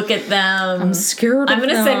gotta look at them. I'm scared. I'm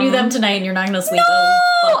gonna send you them tonight, and you're not gonna sleep.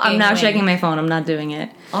 No, I'm not checking my phone. I'm not doing it.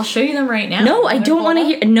 I'll show you them right now. No, I don't want to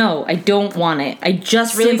hear. No, I don't want it. I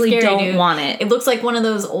just really simply scary, don't want it. It looks like one of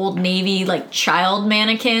those old Navy like child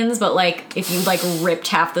mannequins, but like if you like ripped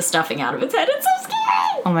half the stuffing out of its head, it's so scary.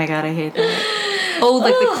 Oh my god, I hate that. Oh,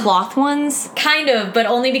 like the cloth ones? Kind of, but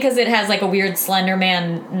only because it has like a weird Slender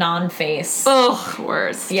Man non-face. Oh,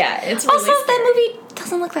 worse. Yeah, it's really also, that movie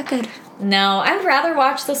doesn't look that good. No, I'd rather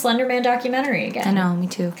watch the Slender Man documentary again. I know, me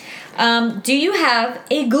too. Do you have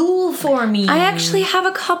a ghoul for me? I actually have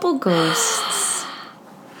a couple ghosts.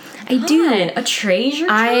 I do. A treasure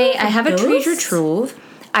trove? I have a treasure trove.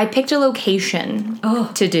 I picked a location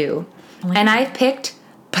to do. And I picked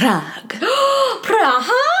Prague.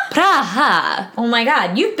 Praha? Praha. Oh my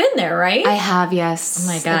god, you've been there, right? I have, yes. Oh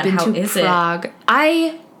my god, I've been how to is Prague.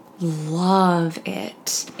 I love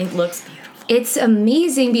it. It looks beautiful. It's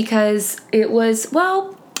amazing because it was,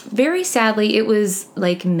 well, very sadly, it was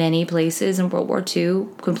like many places in World War II,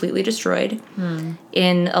 completely destroyed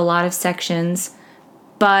in a lot of sections,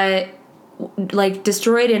 but like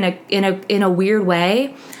destroyed in a weird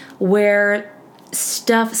way where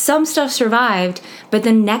some stuff survived, but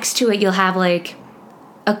then next to it you'll have like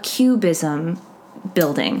a cubism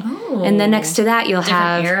building, and then next to that you'll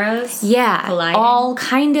have eras, colliding. All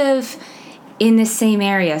kind of in the same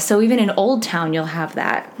area. So even in Old Town you'll have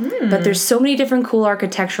that, but there's so many different cool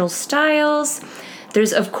architectural styles.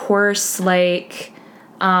 There's of course like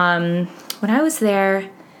when I was there,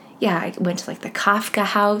 I went to like the Kafka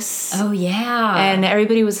house. Oh yeah, and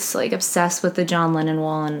everybody was like obsessed with the John Lennon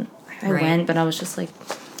wall, and I went, but I was just like,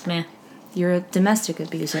 meh. You're a domestic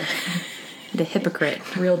abuser. The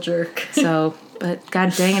hypocrite. Real jerk. So, but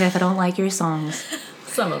god dang it if I don't like your songs.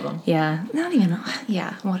 Some of them. Yeah. Not even,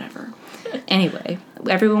 whatever. Anyway,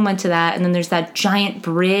 everyone went to that. And then there's that giant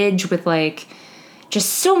bridge with, like, just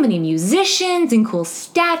so many musicians and cool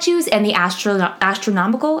statues. And the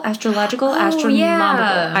astrological,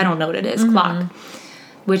 yeah. I don't know what it is, clock.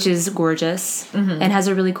 Which is gorgeous. And has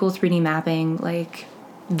a really cool 3D mapping, like,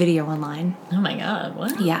 video online. Oh my god,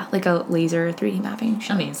 what? Yeah, like a laser 3D mapping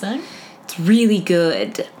show. Amazing. It's really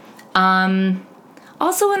good.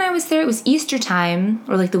 Also, when I was there, it was Easter time,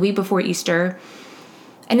 or like the week before Easter.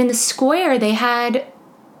 And in the square, they had,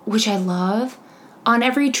 which I love, on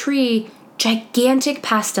every tree, gigantic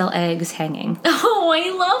pastel eggs hanging. Oh, I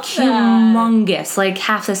love that. Humongous, like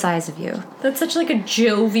half the size of you. That's such like a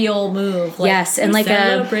jovial move. Like, yes, and like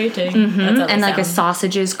celebrating. and like a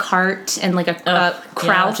sausages cart, and like a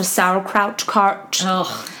kraut, a sauerkraut cart,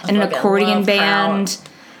 and an accordion band. Kraut.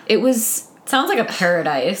 It was... Sounds like a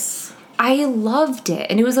paradise. I loved it.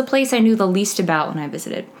 And it was a place I knew the least about when I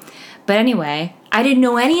visited. But anyway, I didn't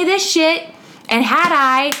know any of this shit. And had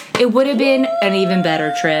I, it would have been an even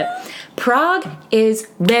better trip. Prague is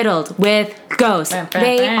riddled with ghosts.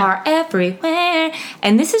 They are everywhere.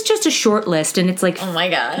 And this is just a short list, and it's like oh my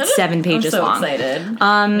god, 7 pages I'm so long. Excited.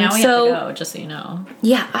 Now we have to go, just so you know.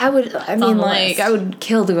 Yeah, I would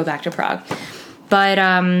kill to go back to Prague. But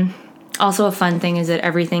also a fun thing is that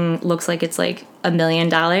everything looks like it's like $1 million,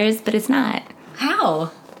 but it's not.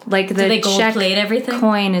 How? Like the do they gold Czech plate everything?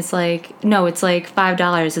 Coin is like, no, it's like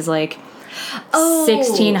 $5 is like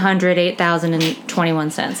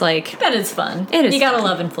 8,021 cents. Like, that is fun. It is. You gotta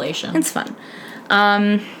love inflation. It's fun.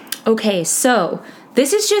 Okay, so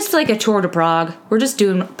this is just like a tour to Prague. We're just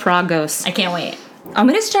doing Prague ghosts. I can't wait. I'm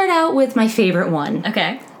gonna start out with my favorite one.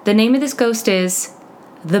 Okay. The name of this ghost is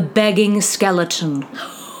the Begging Skeleton.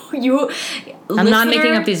 I'm not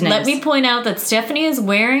making up these names. Let me point out that Stephanie is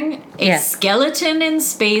wearing a skeleton in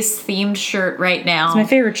space themed shirt right now. It's my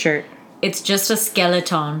favorite shirt. It's just a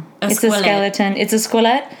skeleton. It's a skeleton. It's a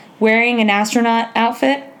squelette wearing an astronaut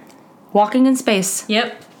outfit, walking in space.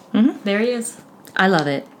 Yep. There he is. I love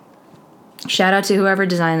it. Shout out to whoever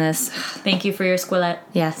designed this. Thank you for your squelette.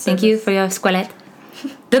 Yeah, thank you for your squelette.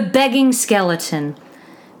 The Begging Skeleton.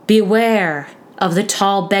 Beware of the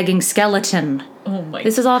tall begging skeleton. Oh my.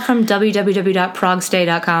 This is all from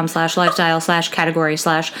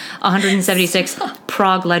www.progstay.com/lifestyle/category/176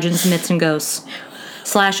 Prague Legends, Myths, and Ghosts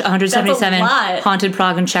 /177 Haunted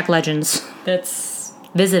Prague and Czech Legends. That's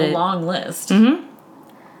Visit a it. long list.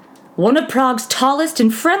 One of Prague's tallest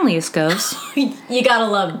and friendliest ghosts. You gotta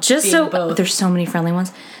love both. There's so many friendly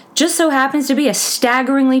ones. Just so happens to be a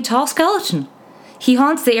staggeringly tall skeleton. He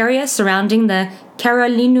haunts the area surrounding the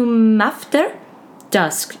Carolinum after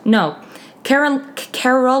dusk. No,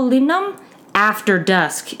 Carolinum after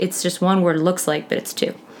dusk. It's just one word, looks like, but it's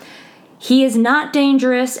two. He is not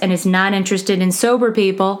dangerous and is not interested in sober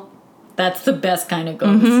people. That's the best kind of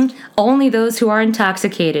ghost. Only those who are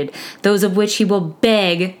intoxicated, those of which he will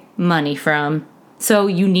beg money from. So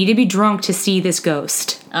you need to be drunk to see this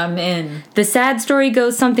ghost. I'm in. The sad story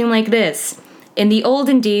goes something like this. In the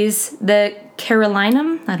olden days, the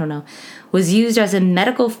Carolinum, was used as a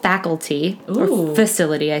medical faculty, or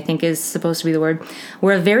facility, I think is supposed to be the word,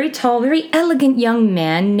 where a very tall, very elegant young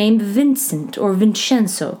man named Vincent, or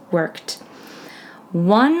Vincenzo, worked.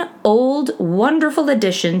 One old, wonderful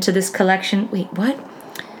addition to this collection... Wait, what?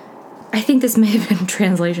 I think this may have been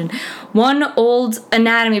translation. One old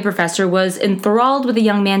anatomy professor was enthralled with the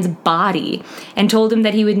young man's body and told him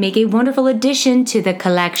that he would make a wonderful addition to the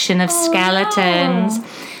collection of skeletons. No.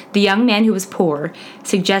 The young man, who was poor,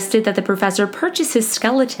 suggested that the professor purchase his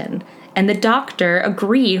skeleton, and the doctor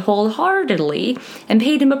agreed wholeheartedly and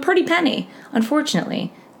paid him a pretty penny.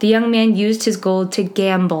 Unfortunately, the young man used his gold to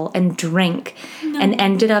gamble and drink and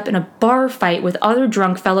ended up in a bar fight with other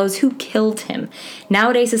drunk fellows who killed him.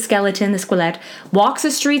 Nowadays, the squelette, walks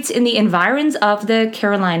the streets in the environs of the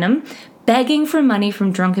Carolinum, begging for money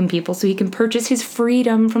from drunken people so he can purchase his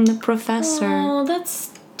freedom from the professor. Oh, that's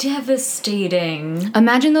devastating.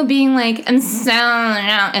 Imagine though being like, I'm selling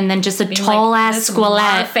out, and then just a tall ass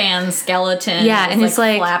squelette fan skeleton. Yeah, and it's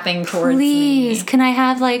like flapping towards please, me. can I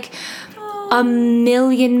have like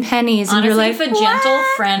 1,000,000 pennies? And honestly, you're like, if a gentle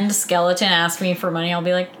friend skeleton asked me for money, I'll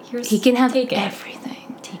be like, he can have take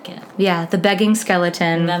everything. Take it. Yeah, the begging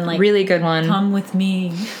skeleton. And then, really good one. Come with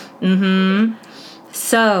me.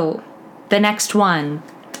 So, the next one,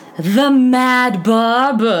 the Mad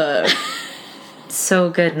Barber. So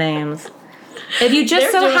good names. If you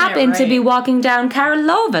just so happen to be walking down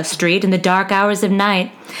Karlova Street in the dark hours of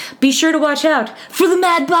night, be sure to watch out for the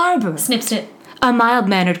Mad Barber. Snip, snip. A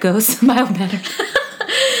mild-mannered ghost. Mild-mannered.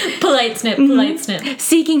 Polite snip.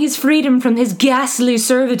 Seeking his freedom from his ghastly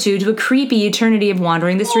servitude to a creepy eternity of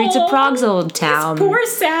wandering the streets of Prague's old town. Poor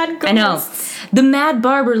sad ghosts. I know. The Mad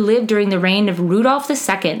Barber lived during the reign of Rudolph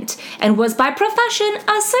II and was by profession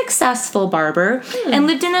a successful barber and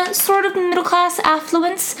lived in a sort of middle-class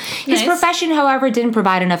affluence. His Nice. profession, however, didn't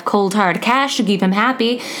provide enough cold, hard cash to keep him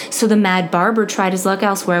happy, so the Mad Barber tried his luck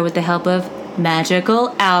elsewhere with the help of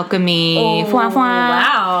magical alchemy. Fwah, fwah.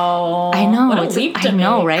 Wow. I know. What a leap to I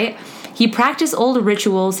know, make. right? He practiced old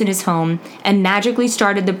rituals in his home and magically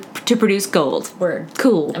started to produce gold. Word.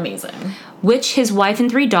 Cool. Amazing. Which his wife and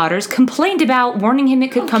 3 daughters complained about, warning him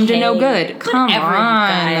it could come to no good. Come Whatever,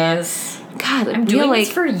 on. you guys. God, I'm we doing like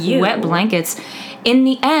this for you. wet blankets. In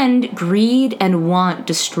the end, greed and want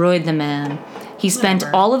destroyed the man. He spent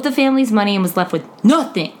Whatever. all of the family's money and was left with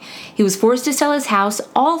nothing. He was forced to sell his house.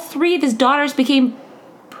 All 3 of his daughters became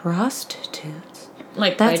prostitutes.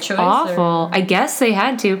 Like by That's choice. awful. Or... I guess they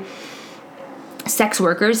had to. Sex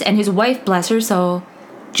workers, and his wife, bless her soul,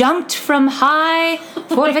 jumped from high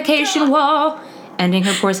fortification wall, ending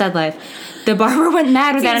her poor sad life. The barber went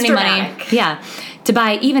mad without Seems any money. dramatic. Yeah. To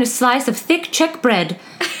buy even a slice of thick Czech bread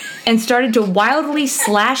and started to wildly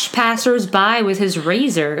slash passers-by with his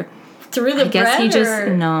razor. Through the I guess bread he just,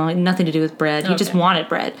 or... no, nothing to do with bread. He just Okay. wanted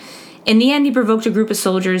bread. In the end, he provoked a group of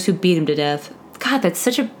soldiers who beat him to death. God, that's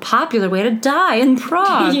such a popular way to die in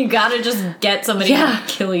Prague. You gotta just get somebody Yeah.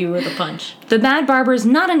 to kill you with a punch. The Mad Barber is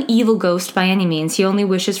not an evil ghost by any means. He only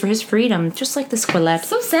wishes for his freedom, just like the Squelette.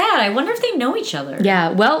 So sad. I wonder if they know each other. Yeah,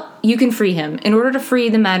 well, you can free him. In order to free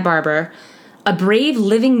the Mad Barber, a brave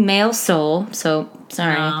living male soul,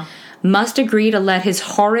 Oh. must agree to let his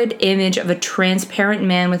horrid image of a transparent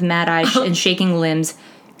man with mad eyes and shaking limbs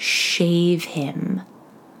shave him.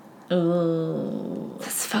 Ooh.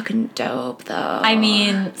 That's fucking dope, though. I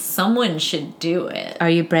mean, someone should do it. Are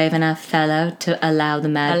you brave enough, fellow, to allow the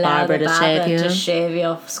Mad Barber to shave you? to shave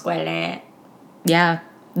your squelette. Yeah.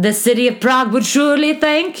 The city of Prague would surely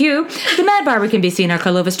thank you. The Mad Barber can be seen on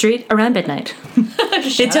Karlova Street around midnight.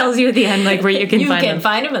 It tells you at the end, like, where you can You find can him.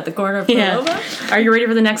 find him at the corner of Yeah. Paloma. Are you ready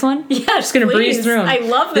for the next one? Yeah, Just gonna breeze please. through 'em. I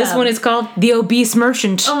love This them. one is called The Obese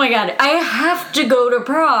Merchant. Oh my god, I have to go to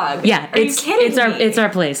Prague. Yeah, Are you kidding me? it's our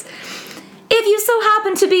place. If you so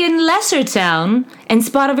happen to be in Lesser Town and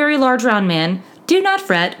spot a very large round man, do not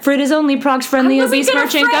fret, for it is only Prague's friendly I wasn't obese gonna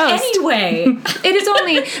merchant fret ghost. anyway. It is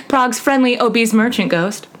only Prague's friendly obese merchant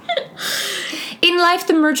ghost. In life,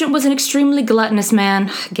 the merchant was an extremely gluttonous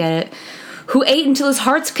man, get it, who ate until his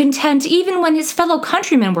heart's content even when his fellow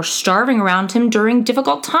countrymen were starving around him during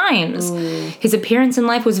difficult times. His appearance in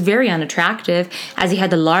life was very unattractive, as he had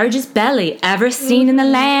the largest belly ever seen in the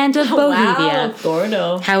land of Bohemia. Wow,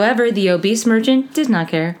 Gordo. However, the obese merchant did not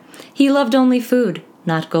care. He loved only food,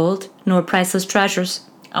 not gold, nor priceless treasures.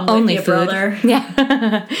 I'm with Only you, food. brother.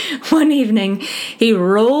 Yeah. One evening, he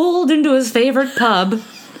rolled into his favorite pub,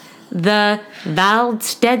 the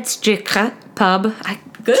Waldstedtstücke pub.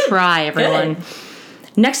 Good. Try, everyone. Good.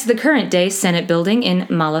 Next to the current day Senate building in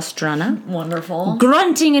Malastrana. Wonderful.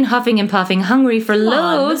 Grunting and huffing and puffing, hungry for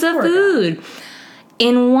loads this of poor guy. food.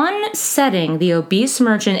 In one setting, the obese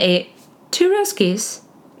merchant ate 2 roast geese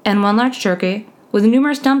and 1 large turkey with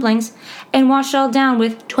numerous dumplings and washed it all down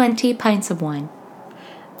with 20 pints of wine.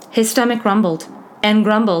 His stomach rumbled and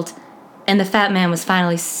grumbled, and the fat man was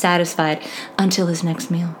finally satisfied until his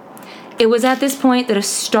next meal. It was at this point that a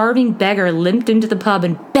starving beggar limped into the pub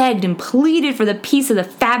and begged and pleaded for the piece of the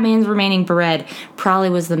fat man's remaining bread. Probably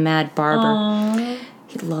was the Mad Barber. Aww.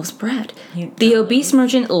 He loves bread. He The does. obese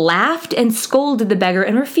merchant laughed and scolded the beggar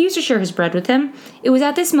and refused to share his bread with him. It was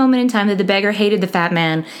at this moment in time that the beggar hated the fat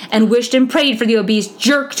man and wished and prayed for the obese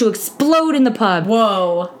jerk to explode in the pub.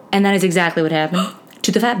 Whoa. And that is exactly what happened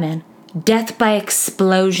to the fat man. Death by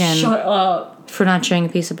explosion Shut up. for not sharing a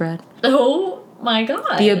piece of bread. Oh my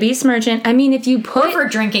god. The obese merchant, I mean, if you Or put for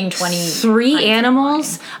drinking 20 3 pints of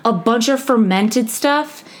animals, a bunch of fermented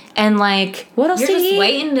stuff, and like, what else You're did just he eat?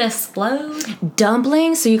 waiting to explode.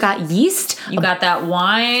 Dumplings, so you got yeast, You got that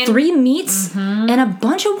wine. 3 meats, and a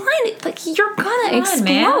bunch of wine. Like, you're gonna Come on, man.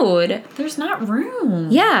 explode. There's not room.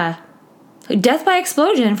 Yeah. Death by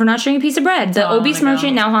explosion for not sharing a piece of bread. The Oh, obese my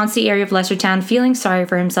merchant God. now haunts the area of Lesser Town, feeling sorry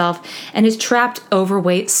for himself and his trapped,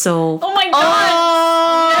 overweight soul. Oh my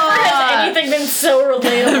god. Never has anything been so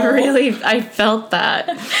relatable. Really, I felt that.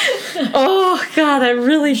 Oh, God, that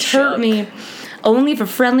really hurt Shook. me. Only if a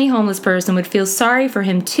friendly homeless person would feel sorry for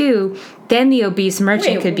him, too, then the obese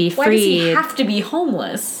merchant Wait, could be why does he freed. have to be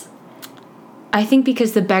homeless? I think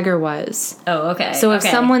because the beggar was. Oh, okay. So if okay.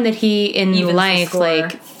 someone that he in Evens the life, score.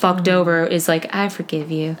 like, fucked over is like, I forgive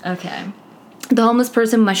you. Okay. The homeless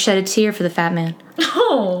person must shed a tear for the fat man.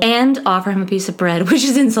 Oh. And offer him a piece of bread, which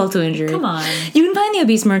is insult to injury. Come on. You can find the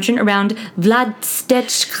obese merchant around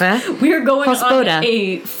Vladstechka. We're going Hospoda. on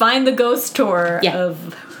a Find the Ghost tour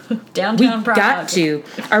of downtown Prague. Got to.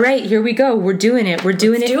 All right, here we go. We're doing it. We're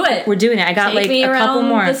doing Let's it. do it. We're doing it. I got Take me a couple around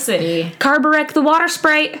more. the city. Carburek the water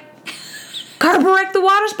sprite. Carburek the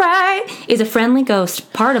water sprite is a friendly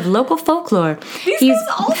ghost, part of local folklore. These guys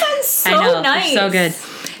all sound so I know, nice. so good.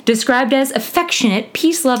 Described as affectionate,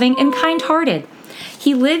 peace-loving, and kind-hearted.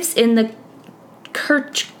 He lives in the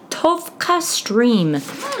Kirchtovka stream,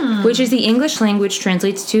 which is the English language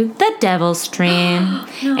translates to the Devil's Stream,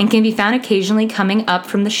 and can be found occasionally coming up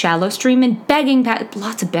from the shallow stream and begging,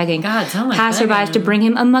 lots of begging, God, sound like passerbys begging. to bring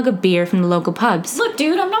him a mug of beer from the local pubs. Look,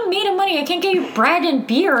 dude, I'm not made of money. I can't get you bread and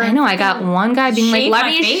beer. I know, I got one guy being like, Shave let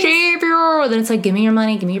my me face? shave you. Then it's like, give me your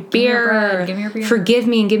money, give me your beer. bread, give me your beer. Forgive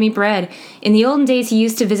me and give me bread. In the olden days, he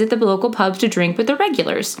used to visit the local pubs to drink with the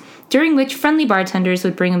regulars, during which friendly bartenders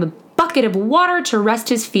would bring him a bucket of water to rest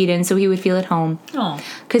his feet in so he would feel at home. Oh.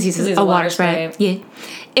 Because he's a water sprite. Yeah.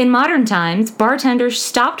 In modern times, bartenders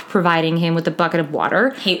stopped providing him with a bucket of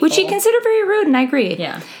water, Hateful. which he considered very rude, and I agree.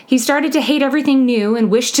 Yeah. He started to hate everything new and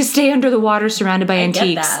wished to stay under the water surrounded by get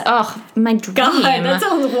antiques. that. Oh, my dream. God, that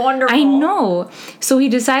sounds wonderful. I know. So he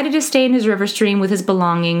decided to stay in his river stream with his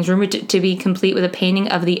belongings, rumored to be complete with a painting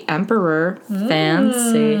of the emperor.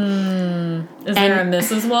 Fancy. Is there a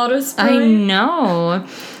Mrs. Water Sprite? I know.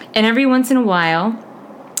 And every once in a while,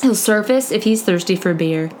 he'll surface if he's thirsty for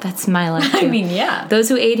beer. That's my life, too. I mean, yeah. Those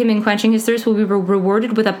who aid him in quenching his thirst will be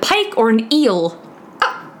rewarded with a pike or an eel.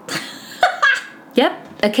 Yep.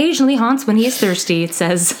 Occasionally haunts when he is thirsty, it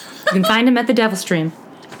says. You can find him at the Devil Stream.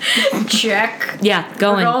 Check. Yeah, We're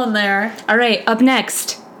going. going there. All right, up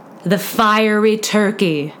next, the fiery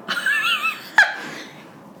turkey.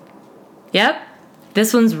 Yep,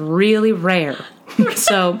 this one's really rare.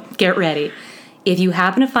 So get ready. If you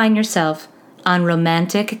happen to find yourself on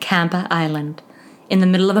romantic Kampa Island, in the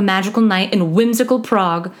middle of a magical night in whimsical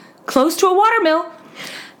Prague, close to a watermill,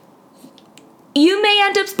 you may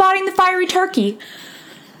end up spotting the fiery turkey.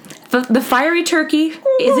 The fiery turkey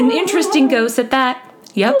is an interesting ghost at that.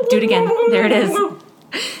 Yep, do it again. There it is.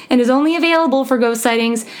 And is only available for ghost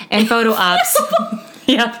sightings and photo ops.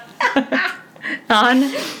 Yep.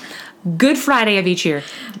 On Good Friday of each year.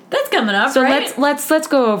 That's coming up, So right? let's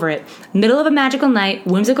go over it. Middle of a magical night,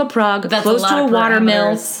 whimsical Prague, That's close a lot to a of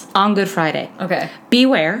watermill parameters. on Good Friday. Okay.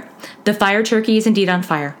 Beware, the fire turkey is indeed on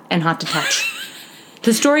fire and hot to touch.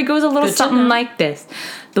 The story goes a little Good to something know. like this.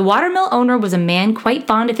 The watermill owner was a man quite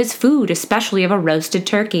fond of his food, especially of a roasted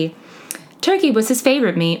turkey. Turkey was his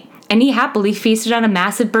favorite meat, and he happily feasted on a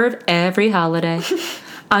massive bird every holiday.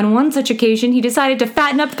 On one such occasion, he decided to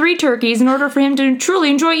fatten up 3 turkeys in order for him to truly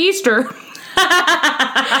enjoy Easter. Invite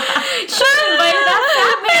that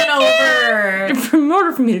fat man over. In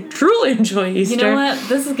order for me to truly enjoy Easter. You know what?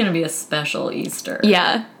 This is going to be a special Easter.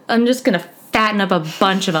 Yeah, I'm just gonna fatten up a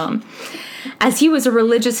bunch of them. As he was a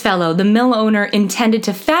religious fellow, the mill owner intended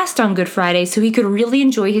to fast on Good Friday so he could really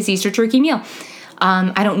enjoy his Easter turkey meal.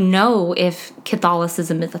 I don't know if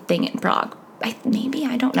Catholicism is a thing in Prague. Maybe,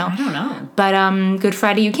 I don't know. I don't know. But Good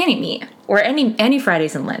Friday, you can't eat meat. Or any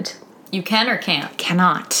Fridays in Lent. You can or can't?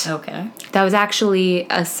 Cannot. Okay. That was actually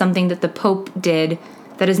something that the Pope did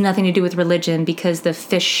that has nothing to do with religion because the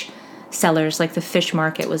fish sellers, like the fish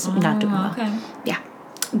market, was not doing well. Okay. Yeah.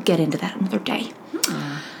 Get into that another day.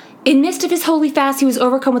 In midst of his holy fast, he was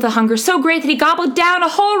overcome with a hunger so great that he gobbled down a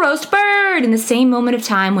whole roast bird in the same moment of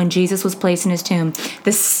time when Jesus was placed in his tomb.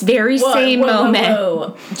 This very same moment.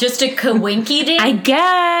 Whoa. Just a kawinky ding? I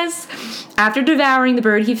guess. After devouring the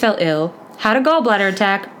bird, he fell ill, had a gallbladder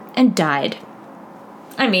attack, and died.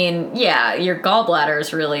 I mean, yeah, your gallbladder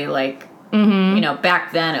is really like, you know,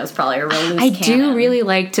 back then it was probably a real loose I cannon. do really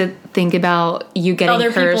like to think about you getting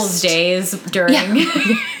Other cursed. people's days during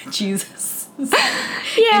Jesus.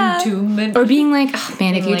 Yeah. Entombment. Or being like, oh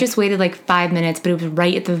man, if you like- just waited like 5 minutes, but it was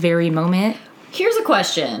right at the very moment. Here's a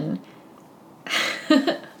question.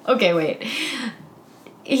 Okay, wait.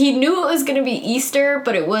 He knew it was going to be Easter,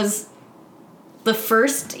 but it was the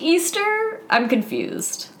first Easter? I'm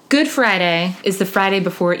confused. Good Friday is the Friday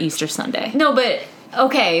before Easter Sunday. No, but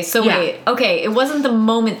okay, so Yeah. wait. Okay, it wasn't the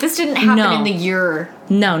moment. This didn't happen No. in the year.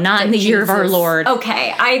 No, not in the year of our Jesus- Lord.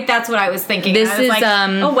 Okay, that's what I was thinking. This I was is, like,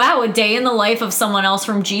 um, oh wow, a day in the life of someone else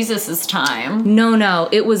from Jesus's time. No,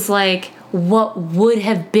 it was like what would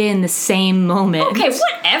have been the same moment. Okay,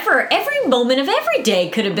 whatever. Every moment of every day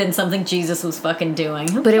could have been something Jesus was fucking doing.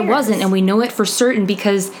 Who But it cares? wasn't, and we know it for certain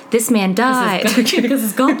because this man died. Because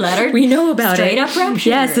his gallbladder. We know about Straight it. up ruptured.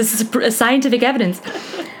 Yes, this is scientific evidence.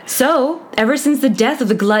 So, ever since the death of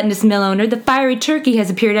the gluttonous mill owner, the fiery turkey has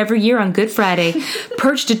appeared every year on Good Friday,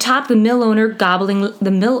 perched atop the mill owner, gobbling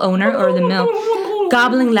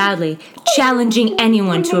loudly, challenging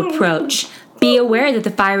anyone to approach. Be aware that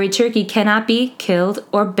the fiery turkey cannot be killed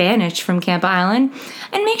or banished from Camp Island,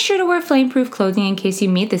 and make sure to wear flame-proof clothing in case you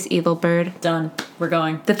meet this evil bird. Done. We're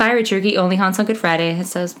going. The fiery turkey only haunts on Good Friday, it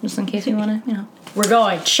says, just in case you want to, We're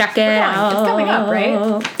going. check it out. It's coming up,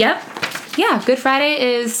 right? Yep. Yeah, Good Friday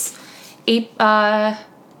is, I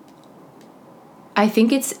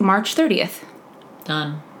think it's March 30th.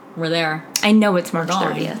 Done. We're there. I know it's March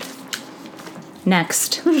going. 30th.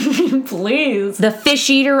 Next. Please. The fish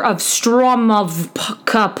eater of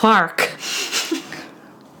Stromovka Park.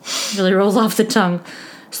 Really rolls off the tongue.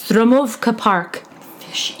 Stromovka Park.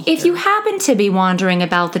 Fish eater. If you happen to be wandering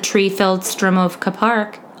about the tree-filled Stromovka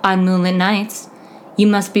Park on moonlit nights, you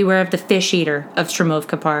must beware of the fish eater of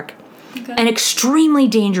Stromovka Park. Okay. An extremely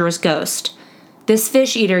dangerous ghost. This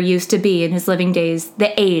fish eater used to be, in his living days,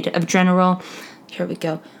 the aide of General,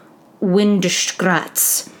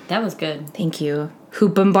 Windischgratz. That was good. Thank you. Who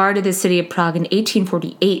bombarded the city of Prague in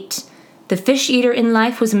 1848. The fish eater in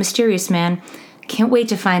life was a mysterious man. Can't wait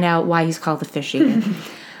to find out why he's called the fish eater.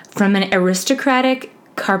 From an aristocratic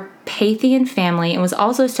Carpathian family, and was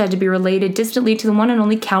also said to be related distantly to the one and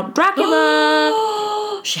only Count Dracula.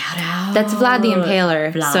 Shout out. That's Vlad the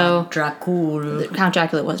Impaler. Vlad So Dracula. Count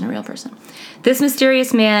Dracula wasn't a real person. This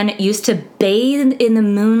mysterious man used to bathe in the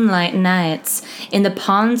moonlight nights in the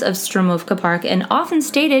ponds of Stromovka Park and often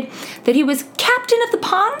stated that he was captain of the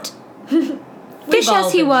pond? Fish all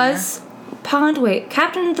as he been was.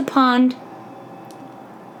 Captain of the pond.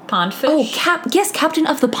 Pond fish? Oh, captain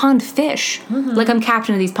of the pond fish. Like I'm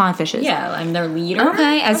captain of these pond fishes. Yeah, I'm their leader.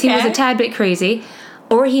 Okay, as he was a tad bit crazy.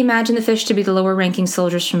 Or he imagined the fish to be the lower ranking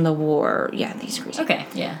soldiers from the war. Yeah, he's crazy. Okay,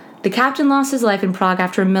 yeah. The captain lost his life in Prague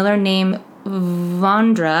after a miller named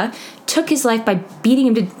Vondra took his life by beating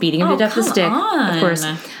him to death with a stick. on. Of course.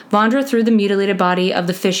 Vondra threw the mutilated body of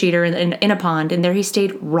the fish eater in a pond, and there he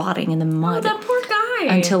stayed rotting in the mud. Oh, that poor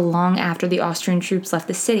guy. Until long after the Austrian troops left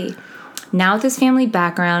the city. Now with his family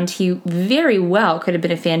background, he very well could have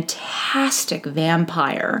been a fantastic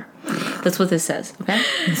vampire. That's what this says, okay?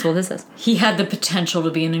 That's what this says. He had the potential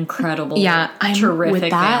to be an incredible, I'm terrific with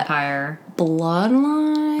that vampire.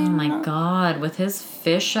 Bloodline. Oh my god, with his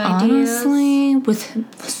fish ideas. Honestly, with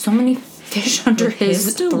so many fish under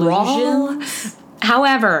his thrall. delusions.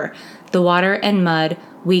 However, the water and mud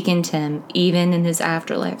weakened him, even in his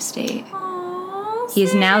afterlife state. Aww, He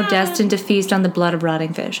is now sad. destined to feast on the blood of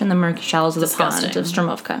rotting fish and the murky shallows of the Disgusting. pond of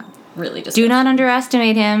Stromovka. Really disgusting. Do not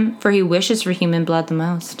underestimate him, for he wishes for human blood the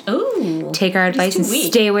most. Ooh. Take our advice too and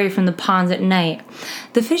weak. stay away from the ponds at night.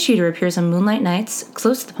 The fish eater appears on moonlight nights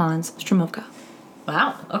close to the ponds of Stromovka.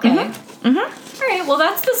 Wow. Okay. All right. Well,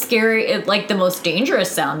 that's the scary, the most dangerous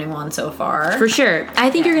sounding one so far. For sure. I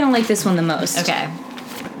think you're going to like this one the most. Okay.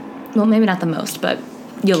 Well, maybe not the most, but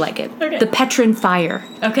you'll like it. Okay. The Petrin Fire.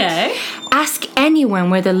 Okay. Ask anyone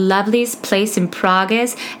where the loveliest place in Prague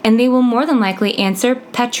is, and they will more than likely answer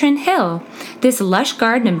Petrin Hill. This lush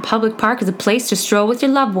garden and public park is a place to stroll with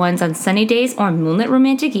your loved ones on sunny days or moonlit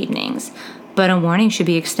romantic evenings. But a warning should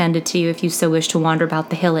be extended to you if you so wish to wander about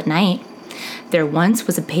the hill at night. There once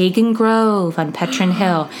was a pagan grove on Petrin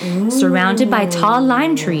Hill, surrounded by tall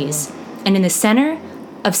lime trees, and in the center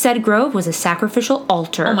of said grove was a sacrificial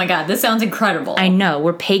altar. Oh my god, this sounds incredible. I know,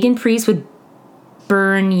 where pagan priests would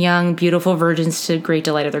burn young, beautiful virgins to great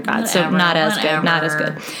delight of their gods. So not as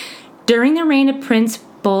good. During the reign of Prince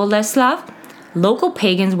Boleslav, local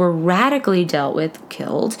pagans were radically dealt with,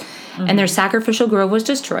 killed, and their sacrificial grove was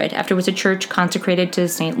destroyed. Afterwards, a church consecrated to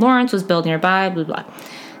St. Lawrence was built nearby, blah, blah.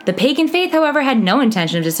 The pagan faith, however, had no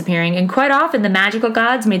intention of disappearing, and quite often the magical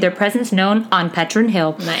gods made their presence known on Petrin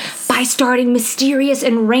Hill. Nice. By starting mysterious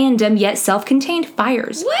and random yet self-contained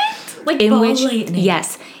fires. What? Like In ball which, lightning.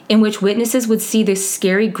 yes, in which witnesses would see the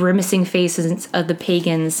scary, grimacing faces of the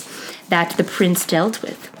pagans that the prince dealt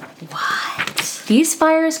with. What? These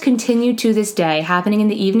fires continue to this day, happening in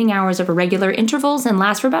the evening hours of irregular intervals and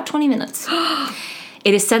last for about 20 minutes.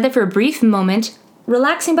 It is said that for a brief moment,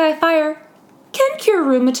 relaxing by a fire can cure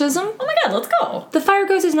rheumatism. Oh my god, let's go. The fire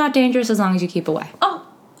ghost is not dangerous as long as you keep away. Oh,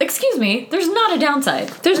 excuse me. There's not a downside.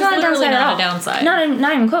 There's not a literally downside at not all. a downside.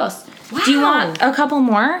 Not even close. Do you Wow. want a couple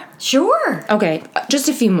more? Sure. Okay, just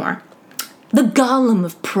a few more. The Golem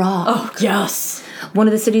of Prague. Oh, yes. One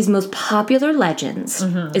of the city's most popular legends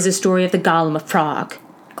is the story of the Golem of Prague.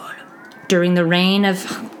 During the reign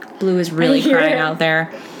of... Blue is really crying out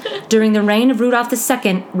there. During the reign of Rudolph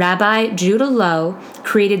II, Rabbi Judah Loew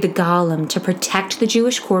created the Golem to protect the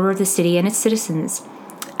Jewish quarter of the city and its citizens.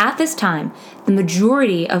 at this time, the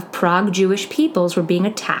majority of Prague Jewish peoples were being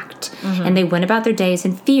attacked, and they went about their days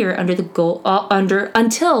in fear until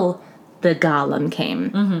the Golem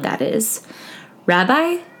came. That is,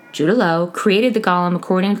 Rabbi Judah Loew created the Golem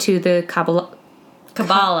according to the Kabbalah.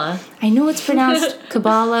 I know it's pronounced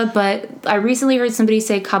Kabbalah, but I recently heard somebody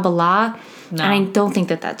say Kabbalah, and I don't think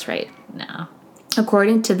that that's right. No.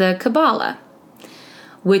 According to the Kabbalah,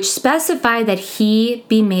 which specified that he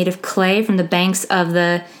be made of clay from the banks of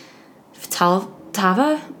the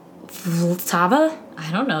Vltava?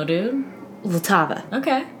 I don't know, dude. Vltava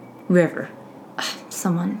Okay. River.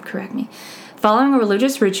 Someone correct me. Following a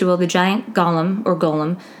religious ritual, the giant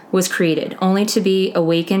golem was created, only to be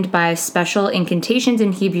awakened by special incantations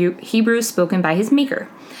in Hebrew spoken by his maker.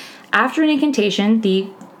 After an incantation, the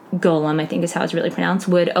golem, I think is how it's really pronounced,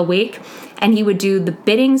 would awake, and he would do the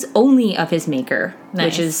biddings only of his maker,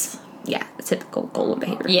 which is, typical golem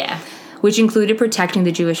behavior. Yeah. Which included protecting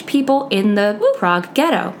the Jewish people in the Prague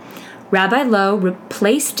ghetto. Rabbi Loew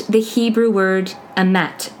replaced the Hebrew word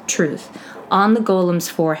emet, truth, on the golem's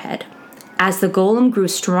forehead. As the golem grew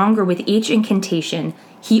stronger with each incantation,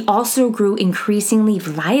 he also grew increasingly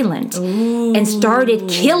violent and started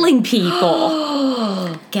killing people.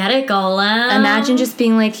 Get it, golem? Imagine just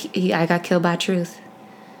being like, I got killed by truth.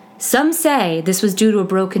 Some say this was due to a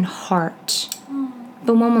broken heart,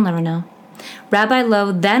 but one will never know. Rabbi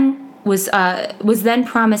Loew then was then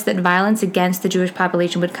promised that violence against the Jewish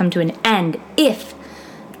population would come to an end if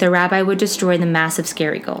the rabbi would destroy the massive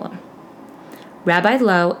scary golem. Rabbi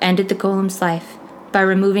Loew ended the golem's life by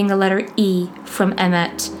removing the letter E from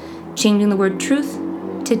emet, changing the word truth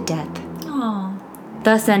to death,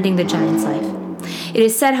 thus ending the giant's life. It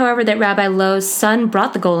is said, however, that Rabbi Loew's son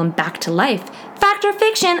brought the golem back to life. Fact or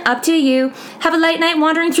fiction, up to you. Have a late night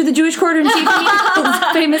wandering through the Jewish quarter and see the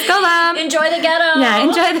famous golem. Enjoy the ghetto. Yeah,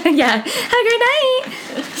 Have a great night.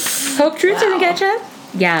 Hope truth doesn't get you.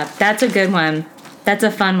 Yeah, that's a good one. That's a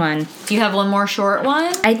fun one. Do you have one more short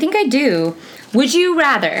one? I think I do. Would you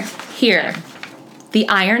rather hear the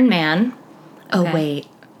Iron Man? Oh, wait.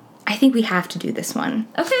 I think we have to do this one.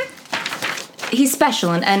 Okay. He's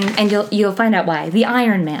special, and you'll find out why. The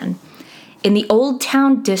Iron Man. In the Old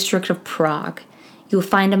Town district of Prague, you'll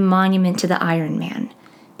find a monument to the Iron Man.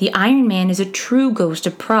 The Iron Man is a true ghost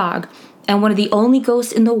of Prague, and one of the only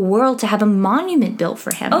ghosts in the world to have a monument built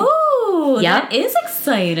for him. Oh, that is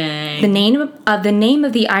exciting. The name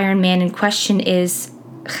of the Iron Man in question is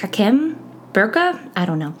Hakim Burka? I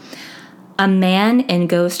don't know. A man in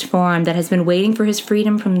ghost form that has been waiting for his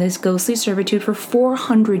freedom from this ghostly servitude for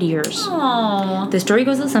 400 years. Aww. The story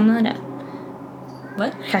goes something like that.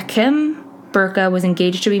 What? Hakim Burka was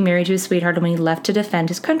engaged to be married to his sweetheart when he left to defend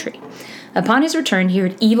his country. Upon his return, he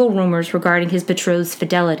heard evil rumors regarding his betrothed's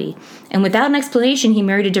fidelity, and without an explanation, he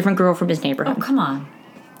married a different girl from his neighborhood. Oh, come on.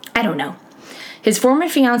 I don't know. His former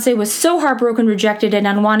fiancée was so heartbroken, rejected, and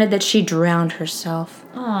unwanted that she drowned herself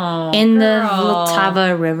in the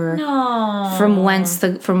Vltava River. No. From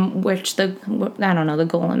which the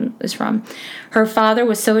golem is from. Her father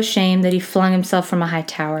was so ashamed that he flung himself from a high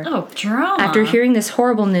tower. Oh, drama. After hearing this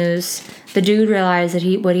horrible news, the dude realized that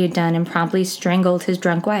what he had done and promptly strangled his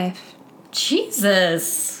drunk wife.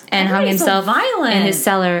 Jesus. And hung himself in his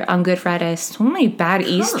cellar on Good Friday. So many bad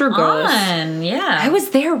Easter ghosts. Yeah. I was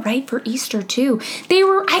there right for Easter too.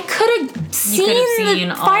 I could have seen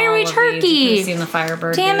the fiery turkey. You could have seen the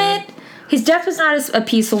Firebird. Damn it. His death was not a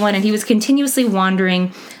peaceful one, and he was continuously wandering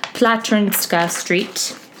Platrinska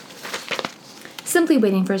Street, simply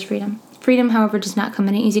waiting for his freedom. Freedom, however, does not come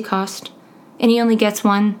at an easy cost, and he only gets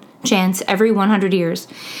one chance every 100 years.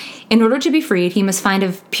 In order to be freed, he must find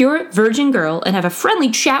a pure virgin girl and have a friendly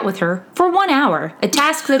chat with her for 1 hour. A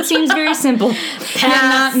task that seems very simple. Yet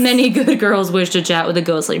not many good girls wish to chat with a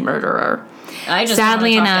ghostly murderer. I just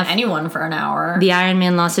Sadly want to talk enough, to anyone for an hour. The Iron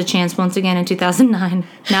Man lost a chance once again in 2009.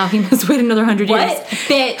 Now he must wait another 100 years. What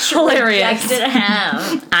bitch Hilarious. rejected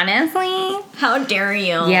him? Honestly. How dare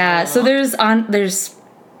you? Yeah, so there's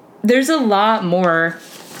a lot more.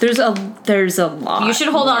 There's a lot. You should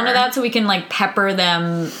hold on to that so we can pepper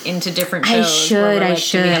them into different shows. I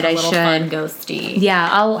should. Fun ghosty. Yeah,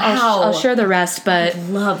 I'll share the rest, but I'd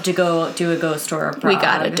love to go do a ghost tour of we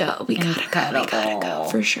Prague. We gotta go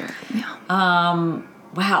for sure. Yeah.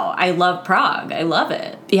 Wow, I love Prague. I love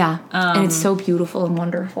it. Yeah, and it's so beautiful and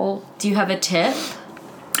wonderful. Do you have a tip?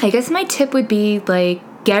 I guess my tip would be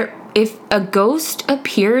if a ghost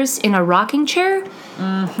appears in a rocking chair,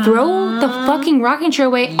 throw the fucking rocking chair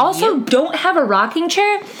away. Also, don't have a rocking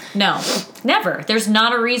chair. No, never. There's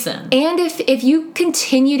not a reason. And if you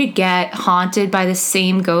continue to get haunted by the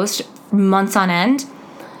same ghost months on end,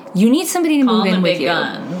 You need somebody to Call move in in the with big you.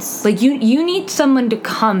 guns. Like, you need someone to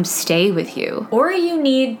come stay with you. Or you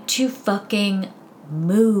need to fucking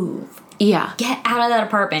move. Yeah. Get out of that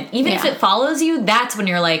apartment. Even if Yeah. it follows you, that's when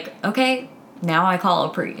you're like, okay, now I call a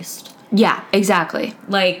priest. Yeah, exactly.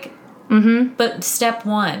 Like, but step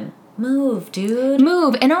one, move, dude.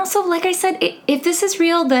 Move. And also, like I said, if this is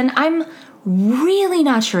real, then I'm really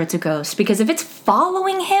not sure it's a ghost. Because if it's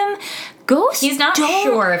following him, ghosts He's not don't...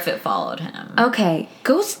 sure if it followed him. Okay,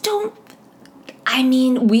 ghosts don't... I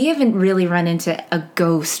mean, we haven't really run into a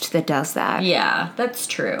ghost that does that. Yeah, that's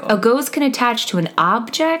true. A ghost can attach to an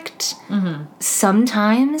object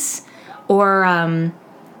sometimes, or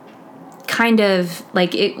kind of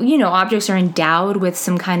like it. You know, objects are endowed with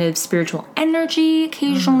some kind of spiritual energy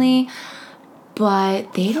occasionally,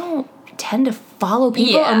 but they don't tend to follow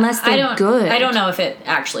people unless they're good. I don't know if it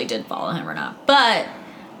actually did follow him or not, but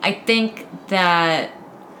I think that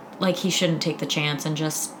like he shouldn't take the chance and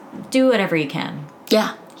just do whatever he can.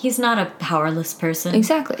 Yeah, He's not a powerless person.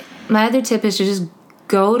 exactly. My other tip is to just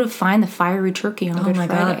go to find the fiery turkey on Good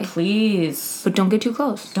Friday. God, please. But don't get too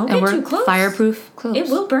close. Don't And get wear too close. Fireproof clothes. It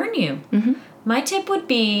will burn you. My tip would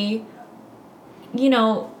be,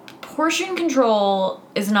 portion control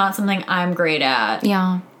is not something I'm great at.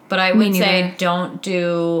 Yeah. But I Me would say neither. don't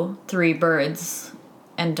do 3 birds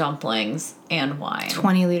and dumplings and wine.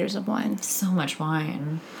 20 liters of wine. So much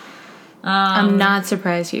wine. I'm not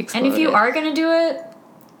surprised he exploded. And if you are gonna do it,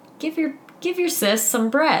 give your sis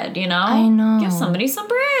some bread. I know. Give somebody some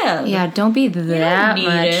bread. Yeah, don't be you that don't need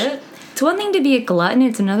much. it. It's one thing to be a glutton.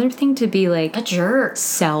 It's another thing to be like A jerk.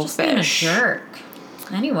 selfish. Just being a jerk.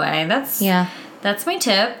 Anyway, that's my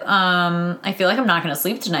tip. I feel like I'm not gonna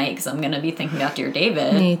sleep tonight because I'm gonna be thinking about Dear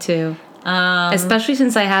David. Me too. Especially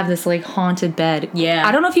since I have this like haunted bed. Yeah.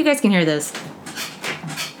 I don't know if you guys can hear this.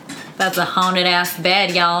 That's a haunted ass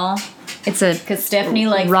bed, y'all. It's a Because Stephanie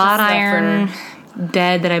likes wrought to suffer. iron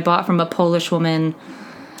bed that I bought from a Polish woman.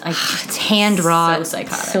 It's hand wrought. So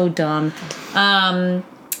psychotic. So dumb.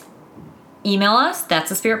 Email us.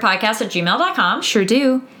 That's a spiritpodcast@gmail.com. Sure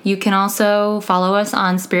do. You can also follow us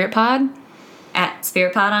on Spirit Pod. At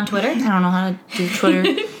SpiritPod on Twitter. I don't know how to do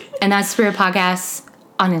Twitter. And that's Spirit Podcast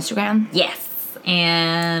on Instagram. Yes.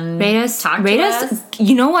 And Rate us. Talk Rate to us.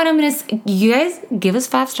 You know what I'm going to... You guys, give us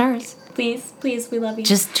 5 stars. Please, we love you.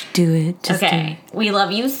 Just do it. Just okay. We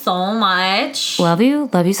love you so much. do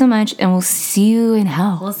it. Love you so much. And we'll see you in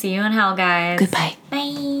hell. We'll see you in hell, guys. Goodbye.